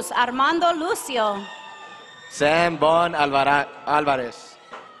 Cruz Armando Lucio. Sam Bon Alvarez.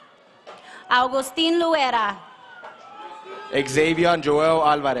 Agustín Luera. Xavier Joel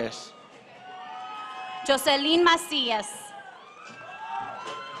Alvarez. Jocelyn Macías.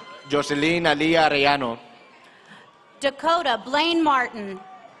 Jocelyn Ali Arellano. Dakota Blaine Martin.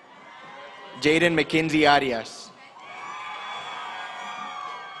 Jaden McKinsey Arias.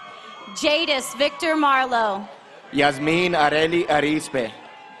 Jadis Victor Marlowe. Yasmin Areli Arispe.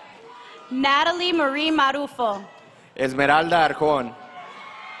 Natalie Marie Marufo. Esmeralda Arjón.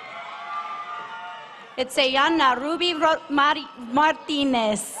 Itzayana Ruby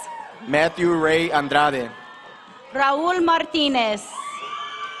Martinez. Matthew Ray Andrade. Raúl Martinez.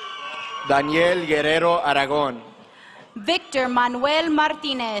 Daniel Guerrero Aragón. Victor Manuel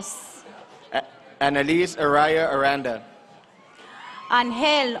Martinez. Annalise Araya Aranda.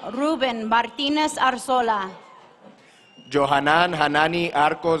 Angel Ruben Martinez Arzola. Johanan Hanani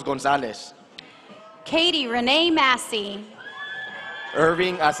Arcos Gonzalez. Katie Renee Massey.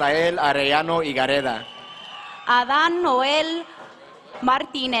 Irving Asael Arellano Igareda. Adán Noel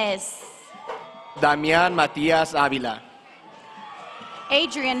Martinez. Damián Matías Ávila.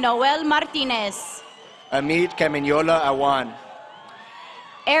 Adrian Noel Martinez. Amit Camiñola Awan.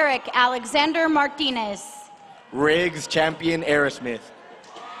 Eric Alexander Martinez. Riggs Champion Aerosmith.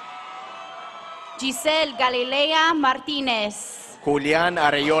 Giselle Galilea Martinez. Julián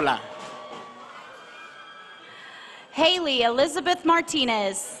Areyola. Haley Elizabeth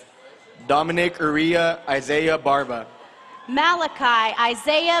Martinez. Dominic Uria Isaiah Barba. Malachi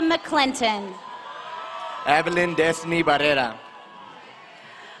Isaiah McClinton. Evelyn Destiny Barrera.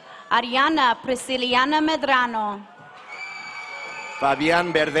 Ariana Prisciliana Medrano.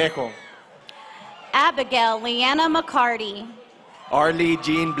 Fabián Verdejo. Abigail Leanna McCarty. Arlie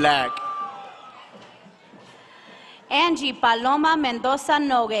Jean Black. Angie Paloma Mendoza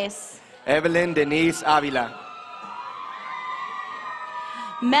Nogues. Evelyn Denise Avila.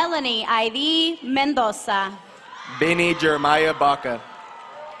 Melanie Aidee Mendoza. Benny Jeremiah Baca.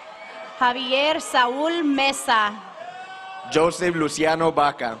 Javier Saúl Mesa. Joseph Luciano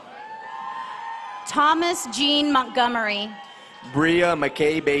Baca. Thomas Jean Montgomery. Bria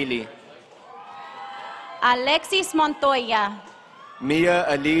McKay Bailey. Alexis Montoya. Mia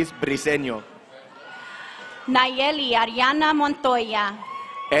Elise Briseño. Nayeli Ariana Montoya.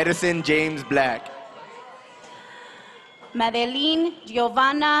 Edison James Black. Madeline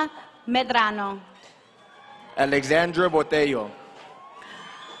Giovanna Medrano. Alexandra Botello.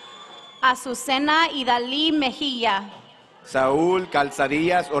 Azucena Idalí Mejía. Saúl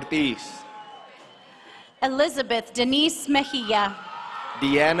Calzadillas Ortiz, Elizabeth Denise Mejia,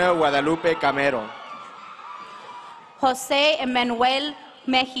 Diana Guadalupe Camero, Jose Emmanuel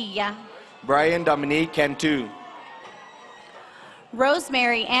Mejia, Brian Dominique Cantu,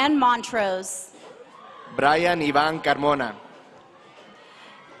 Rosemary Ann Montrose, Brian Ivan Carmona,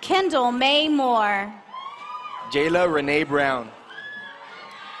 Kendall May Moore, Jayla Renee Brown,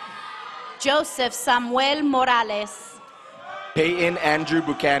 Joseph Samuel Morales, Peyton Andrew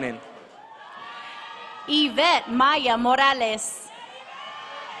Buchanan, Yvette Maya Morales,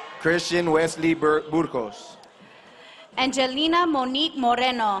 Christian Wesley Burgos, Angelina Monique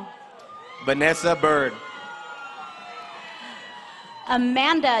Moreno, Vanessa Bird,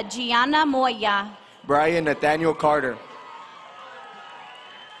 Amanda Gianna Moya, Brian Nathaniel Carter,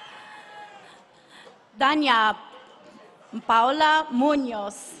 Danya Paula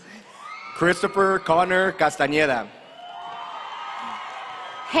Munoz, Christopher Connor Castañeda,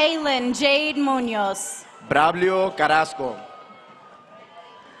 Halen Jade Munoz, Braulio Carrasco,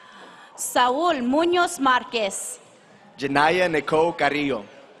 Saúl Munoz Marquez, Janaya Nicole Carrillo,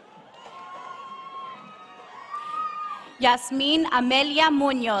 Yasmin Amelia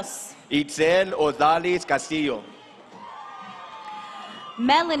Munoz, Itzel Odalis Castillo,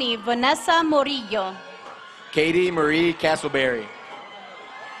 Melanie Vanessa Morillo, Katie Marie Castleberry,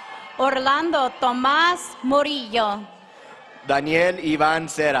 Orlando Tomás Morillo, Daniel Iván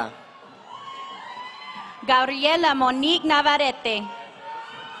Cera, Gabriela Monique Navarrete,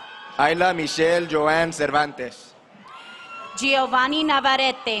 Ayla Michelle Joanne Cervantes, Giovanni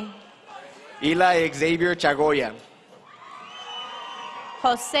Navarrete, Ila Xavier Chagoya,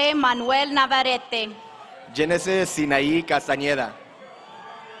 José Manuel Navarrete, Genesis Sinaí Castañeda,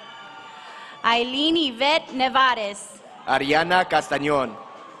 Aileen Yvette Nevares, Ariana Castañón,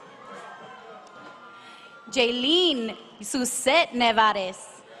 Jaylene Suzette Nevares,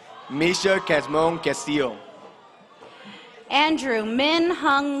 Misha Casmon Castillo, Andrew Min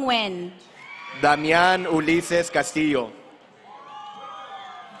Hung Nguyen, Damián Ulises Castillo,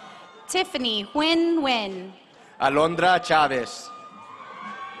 Tiffany Huynh Nguyen, Alondra Chávez,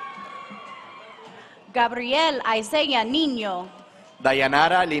 Gabriel Isaiah Niño,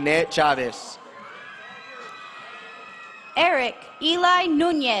 Dayanara Linet Chávez, Eric Eli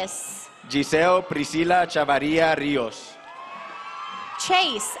Núñez, Giselle Priscila Chavarria Rios,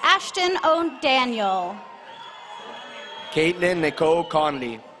 Chase Ashton O'Daniel, Caitlin Nicole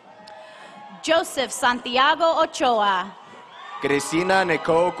Conley, Joseph Santiago Ochoa, Cristina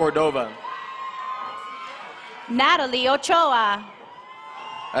Nicole Cordova, Natalie Ochoa,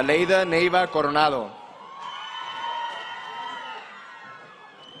 Aleida Neiva Coronado,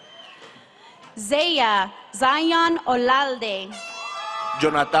 Zaya Zion Olalde,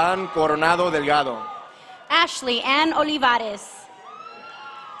 Jonathan Coronado Delgado, Ashley Ann Olivares,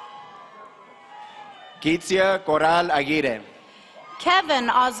 Kitsia Coral Aguirre, Kevin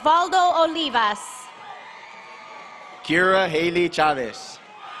Osvaldo Olivas, Kira Haley Chávez,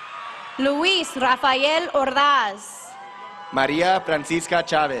 Luis Rafael Ordaz, María Francisca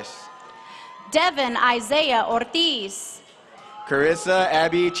Chávez, Devin Isaiah Ortiz, Carissa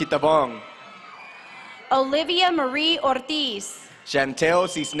Abby Chitabong, Olivia Marie Ortiz, Chantel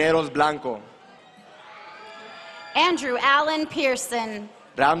Cisneros Blanco, Andrew Allen Pearson,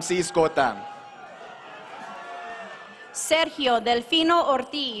 Ramses Cota, Sergio Delfino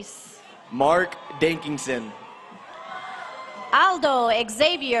Ortiz, Mark Denkinson, Aldo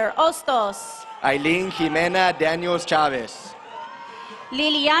Xavier Ostos, Eileen Jimena Daniels Chávez,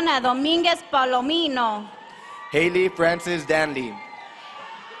 Liliana Dominguez Palomino, Haley Francis Danley,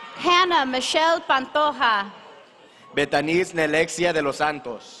 Hannah Michelle Pantoja, Betanis Nelexia de los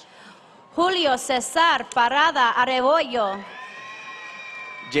Santos, Julio Cesar Parada Arrebollo,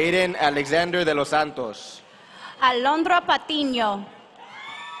 Jaden Alexander de los Santos, Alondra Patiño,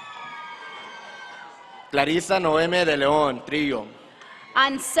 Clarisa Noeme de León Trillo,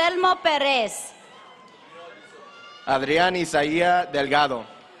 Anselmo Pérez, Adrián Isaía Delgado,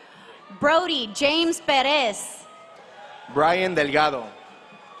 Brody James Pérez, Brian Delgado,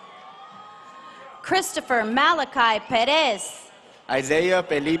 Christopher Malachi Pérez, Isaiah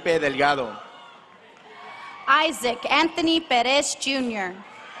Felipe Delgado, Isaac Anthony Pérez Jr.,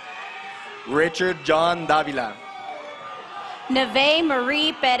 Richard John Davila, Neve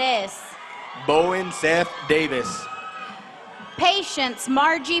Marie Pérez, Bowen Seth Davis, Patience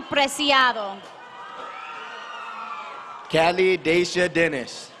Margie Preciado, Callie Dacia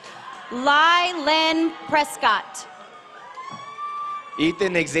Dennis, Lai Len Prescott,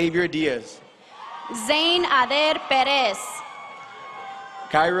 Ethan Xavier Diaz, Zane Adair Pérez,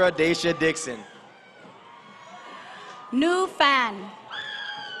 Kyra Dacia Dixon, Nu Fan,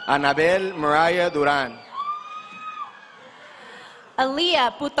 Anabel Mariah Duran,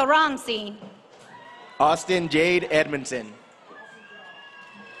 Aaliyah Putarangsi, Austin Jade Edmondson,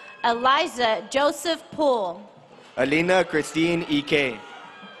 Eliza Joseph Poole, Alina Christine E.K.,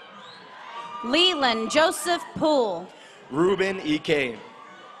 Leland Joseph Poole, Ruben E.K.,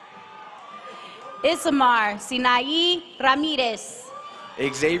 Isamar Sinai Ramirez,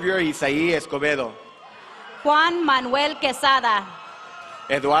 Xavier Isaí Escobedo, Juan Manuel Quesada,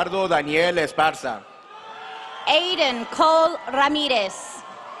 Eduardo Daniel Esparza, Aiden Cole Ramirez,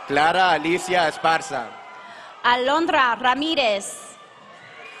 Clara Alicia Esparza, Alondra Ramirez,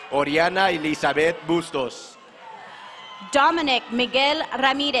 Oriana Elizabeth Bustos, Dominic Miguel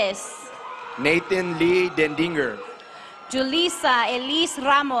Ramirez, Nathan Lee Dendinger, Julissa Elise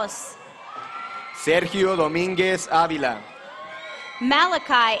Ramos, Sergio Domínguez Ávila,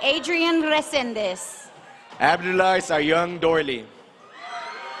 Malachi Adrian Resendez, Abdullah Sayung Dorley,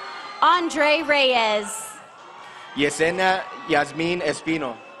 Andre Reyes, Yesenia Yasmin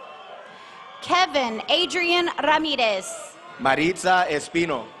Espino, Kevin Adrian Ramirez, Maritza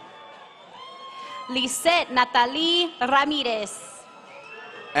Espino, Lisette Natalie Ramirez,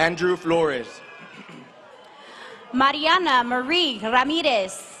 Andrew Flores, Mariana Marie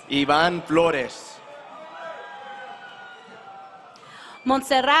Ramirez, Iván Flores,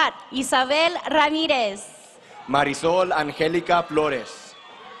 Montserrat Isabel Ramirez, Marisol Angélica Flores,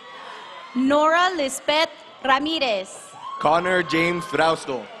 Nora Lisbeth Ramirez, Connor James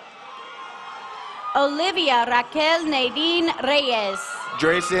Frausto, Olivia Raquel Nadine Reyes,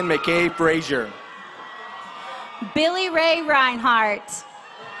 Drayson McKay Frazier, Billy Ray Reinhardt,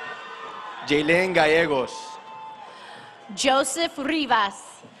 Jalen Gallegos, Joseph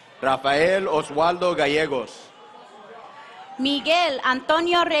Rivas, Rafael Oswaldo Gallegos, Miguel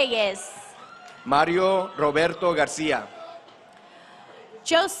Antonio Reyes, Mario Roberto García,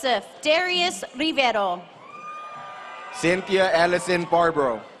 Joseph Darius Rivero, Cynthia Allison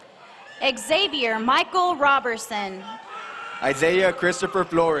Barbaro, Xavier Michael Robertson, Isaiah Christopher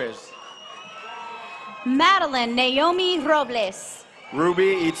Flores, Madeline Naomi Robles,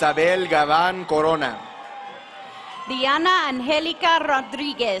 Ruby Isabel Gaván Corona, Diana Angelica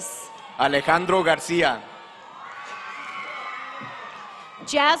Rodriguez, Alejandro García,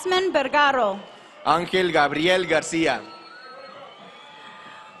 Jasmine Vergaro, Ángel Gabriel García,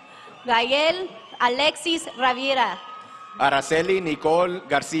 Gael Alexis Raviera, Araceli Nicole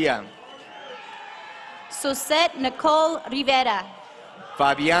García, Susette Nicole Rivera,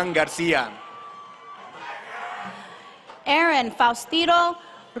 Fabián García, Aaron Faustino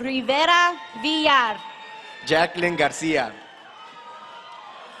Rivera Villar, Jacqueline García,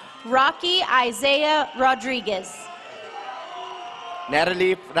 Rocky Isaiah Rodriguez,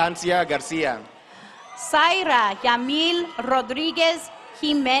 Natalie Francia García, Zaira Yamil Rodriguez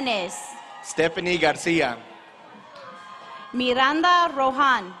Jimenez, Stephanie García, Miranda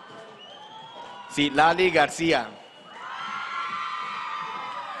Rojan, Citlali García,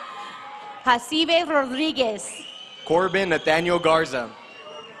 Jacibe Rodriguez, Corbin Nathaniel Garza,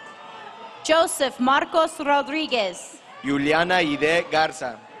 Joseph Marcos Rodriguez, Juliana Ide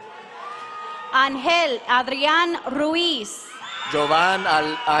Garza, Angel Adrián Ruiz, Jovan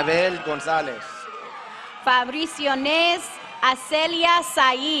Abel González, Fabricio Nes Acelia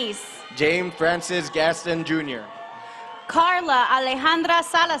Saiz, James Francis Gaston Jr., Carla Alejandra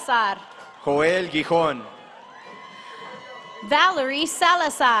Salazar, Joel Gijón, Valerie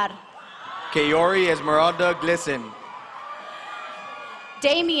Salazar, Keori Esmeralda Glisson,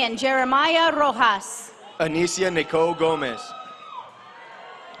 Damian Jeremiah Rojas, Anicia Nicole Gomez,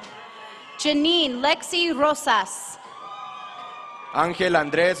 Janine Lexi Rosas, Ángel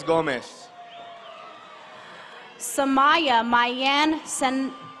Andrés Gómez, Samaya Mayan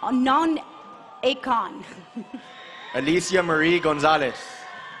Non Akon, Alicia Marie González,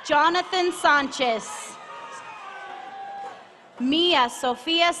 Jonathan Sanchez, Mia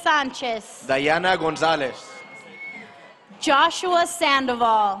Sofia Sanchez, Diana González, Joshua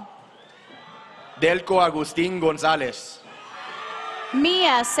Sandoval, Delco Agustín González,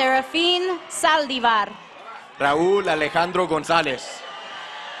 Mia Serafín Saldivar, Raúl Alejandro González,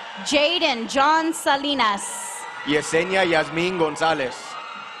 Jaden John Salinas, Yesenia Yasmín González,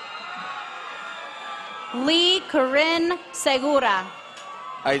 Lee Corinne Segura,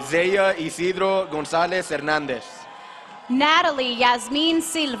 Isaiah Isidro González Hernández, Natalie Yasmin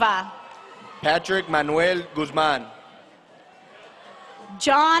Silva, Patrick Manuel Guzmán,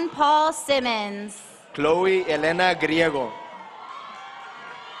 John Paul Simmons, Chloe Elena Griego,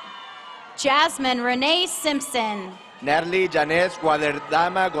 Jasmine Renee Simpson, Natalie Janes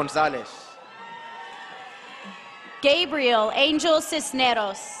Guaderdama González, Gabriel Angel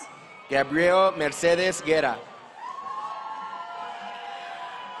Cisneros. Gabriel Mercedes Guerra.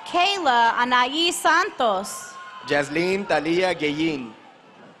 Kayla Anaí Santos. Jaslyn Talia Guellín.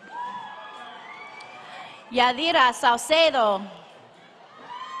 Yadira Saucedo.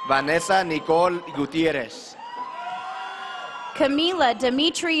 Vanessa Nicole Gutierrez. Camila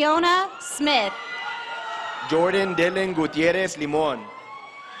Demetriona Smith. Jordan Dylan Gutierrez Limon.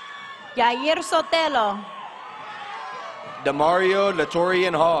 Yair Sotelo. Demario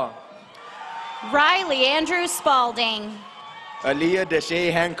Latorian Hall. Riley Andrew Spalding. Aaliyah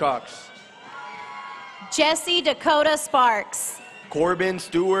Deshay Hancox. Jesse Dakota Sparks. Corbin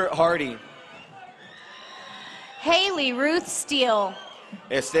Stewart Hardy. Haley Ruth Steele.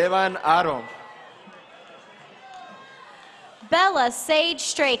 Esteban Aro. Bella Sage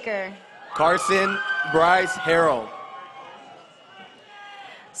Straker. Carson Bryce Harrell.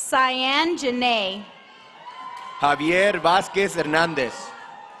 Cyan Janae. Javier Vasquez Hernandez.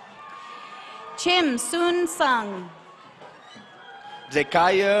 Chim Soon Sung.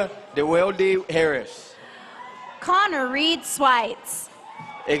 Zekiah DeWeldy Harris. Connor Reed Swites.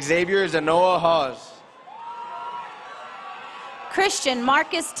 Xavier Zanoa Hawes. Christian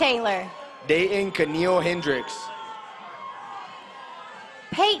Marcus Taylor. Dayton Keneal Hendricks.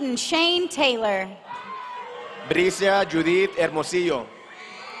 Peyton Shane Taylor. Bricia Judith Hermosillo.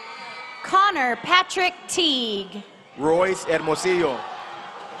 Connor Patrick Teague. Royce Hermosillo.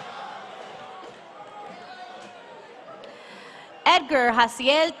 Edgar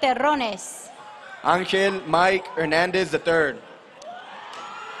Jaciel Terrones. Angel Mike Hernandez III.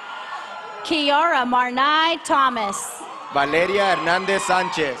 Kiara Marnai Thomas. Valeria Hernandez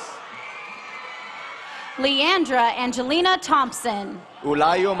Sanchez. Leandra Angelina Thompson.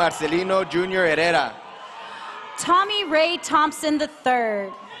 Ulayo Marcelino Jr. Herrera. Tommy Ray Thompson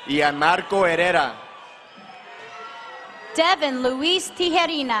III. Gianmarco Herrera. Devin Luis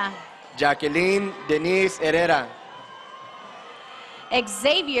Tijerina. Jacqueline Denise Herrera.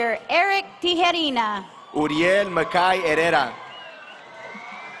 Xavier Eric Tijerina. Uriel Mackay Herrera.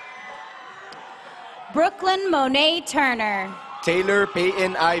 Brooklyn Monet Turner. Taylor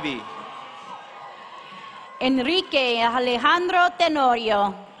Peyton Ivy. Enrique Alejandro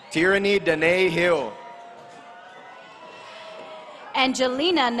Tenorio. Tyranny Danae Hill.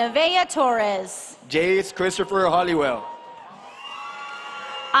 Angelina Nevea Torres. Jace Christopher Hollywell.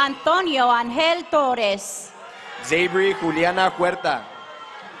 Antonio Angel Torres. Zabri Juliana Huerta.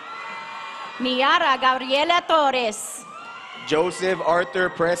 Niara Gabriela Torres. Joseph Arthur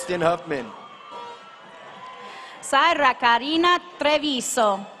Preston Huffman. Zaira Karina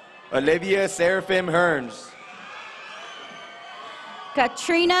Treviso. Olivia Seraphim Hearns.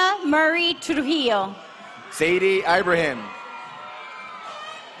 Katrina Murray Trujillo. Sadie Ibrahim.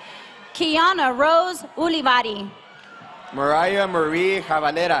 Kiana Rose Ulivari. Mariah Marie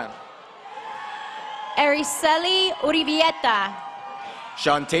Javalera. Araceli Uribieta.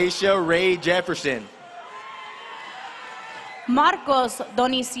 Shantasia Ray Jefferson. Marcos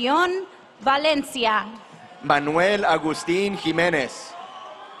Donicion Valencia. Manuel Agustín Jimenez.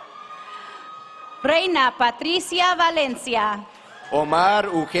 Reina Patricia Valencia. Omar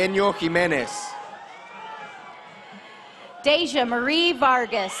Eugenio Jimenez. Deja Marie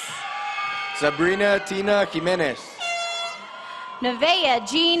Vargas. Sabrina Tina Jimenez. Nevea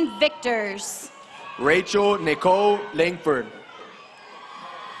Jean Victors. Rachel Nicole Langford.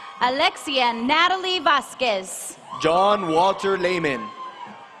 Alexia Natalie Vasquez. John Walter Lehman.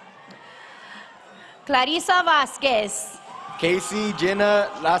 Clarissa Vasquez. Casey Jenna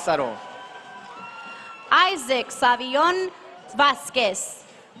Lazaro. Isaac Savion Vasquez.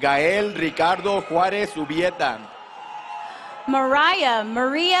 Gael Ricardo Juárez Ubieta. Mariah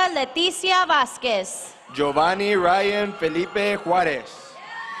Maria Leticia Vasquez. Giovanni Ryan Felipe Juárez.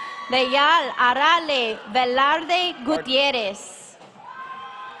 Leal Arale Velarde Gutierrez.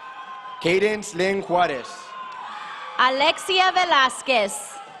 Cadence Lynn Juárez. Alexia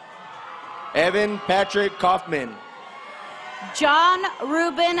Velasquez. Evan Patrick Kaufman. John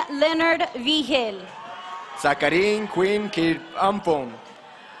Ruben Leonard Vigil. Zacharín Quinn Kirampon.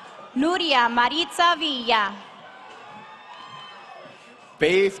 Nuria Maritza Villa.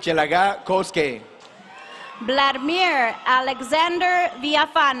 Faith Chelaga Koske. Vladimir Alexander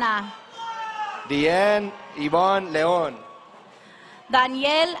Villafana. Deanne Yvonne Leon.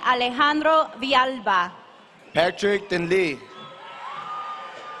 Daniel Alejandro Villalba. Patrick Tenlee.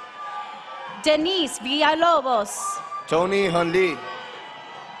 Denise Villalobos. Tony Hunley.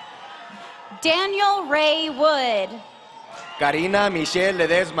 Daniel Ray Wood. Karina Michelle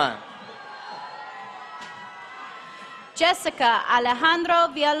Ledesma. Jessica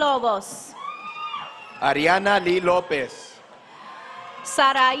Alejandro Villalobos. Ariana Lee Lopez.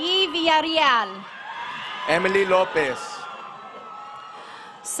 Saraí Villarreal. Emily Lopez.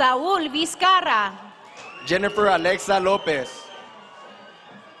 Saúl Vizcarra. Jennifer Alexa Lopez.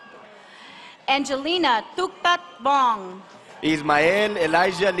 Angelina Tuktat Bong. Ismael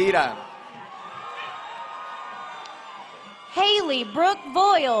Elijah Lira. Haley Brooke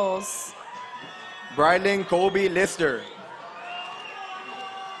Voiles. Brylan Colby Lister.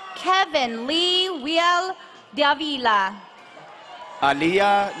 Kevin Lee Wiel Davila.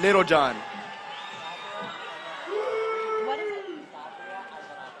 Aliyah Littlejohn.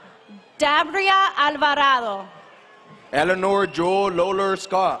 Dabria Alvarado. Eleanor Joel Lawler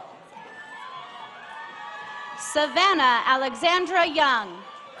Scott. Savannah Alexandra Young.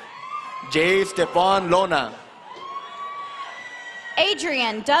 Jay Stefan Lona.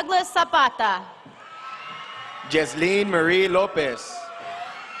 Adrian Douglas Zapata. Jesline Marie Lopez.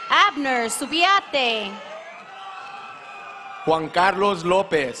 Abner Subiate. Juan Carlos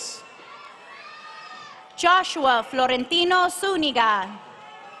Lopez. Joshua Florentino Zuniga.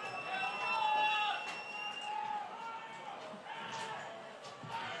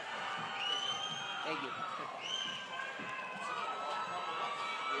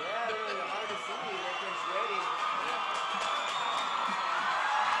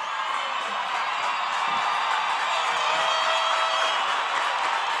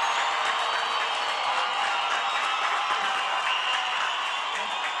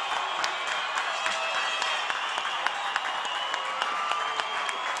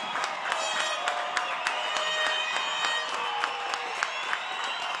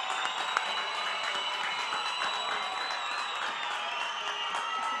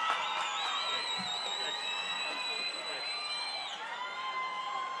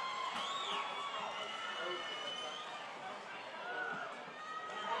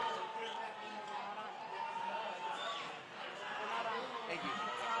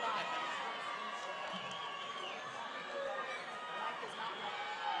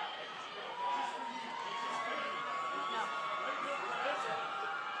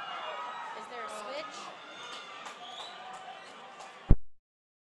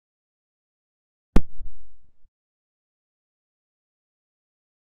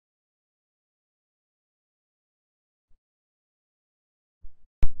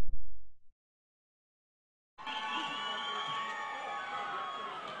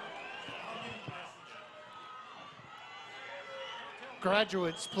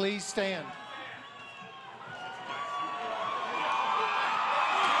 Graduates, please stand.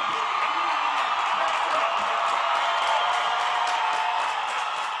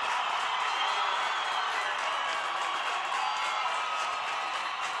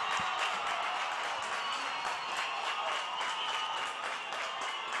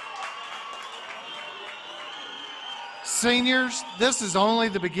 Seniors, this is only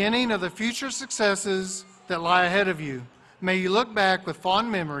the beginning of the future successes that lie ahead of you. May you look back with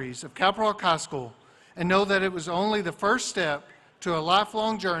fond memories of Caprock High School and know that it was only the first step to a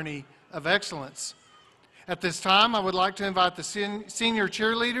lifelong journey of excellence. At this time, I would like to invite the senior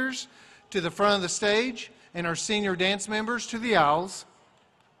cheerleaders to the front of the stage and our senior dance members to the aisles.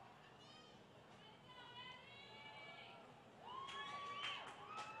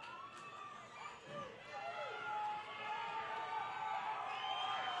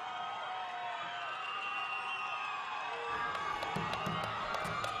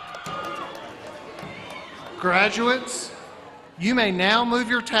 Graduates, you may now move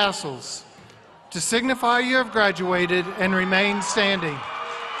your tassels to signify you have graduated and remain standing.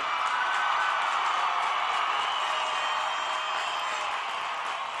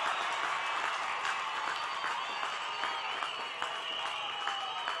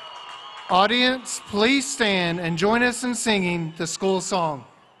 Audience, please stand and join us in singing the school song.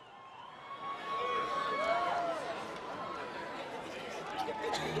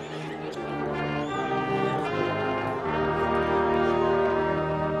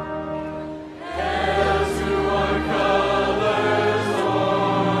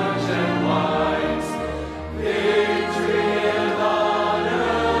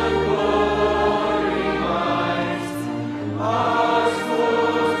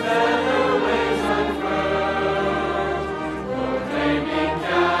 Proclaiming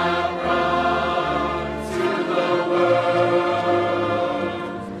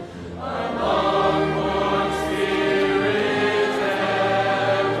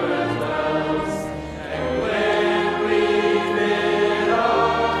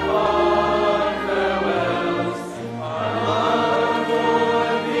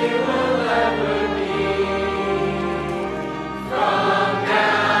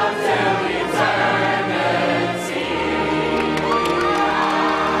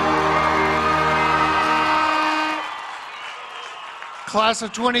Class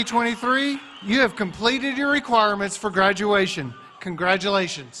of 2023, you have completed your requirements for graduation.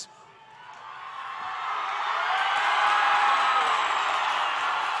 Congratulations.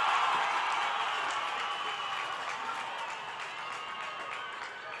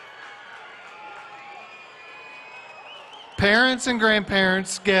 Parents and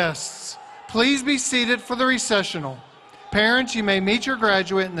grandparents, guests, please be seated for the recessional. Parents, you may meet your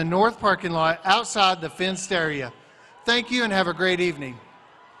graduate in the north parking lot outside the fenced area. Thank you and have a great evening.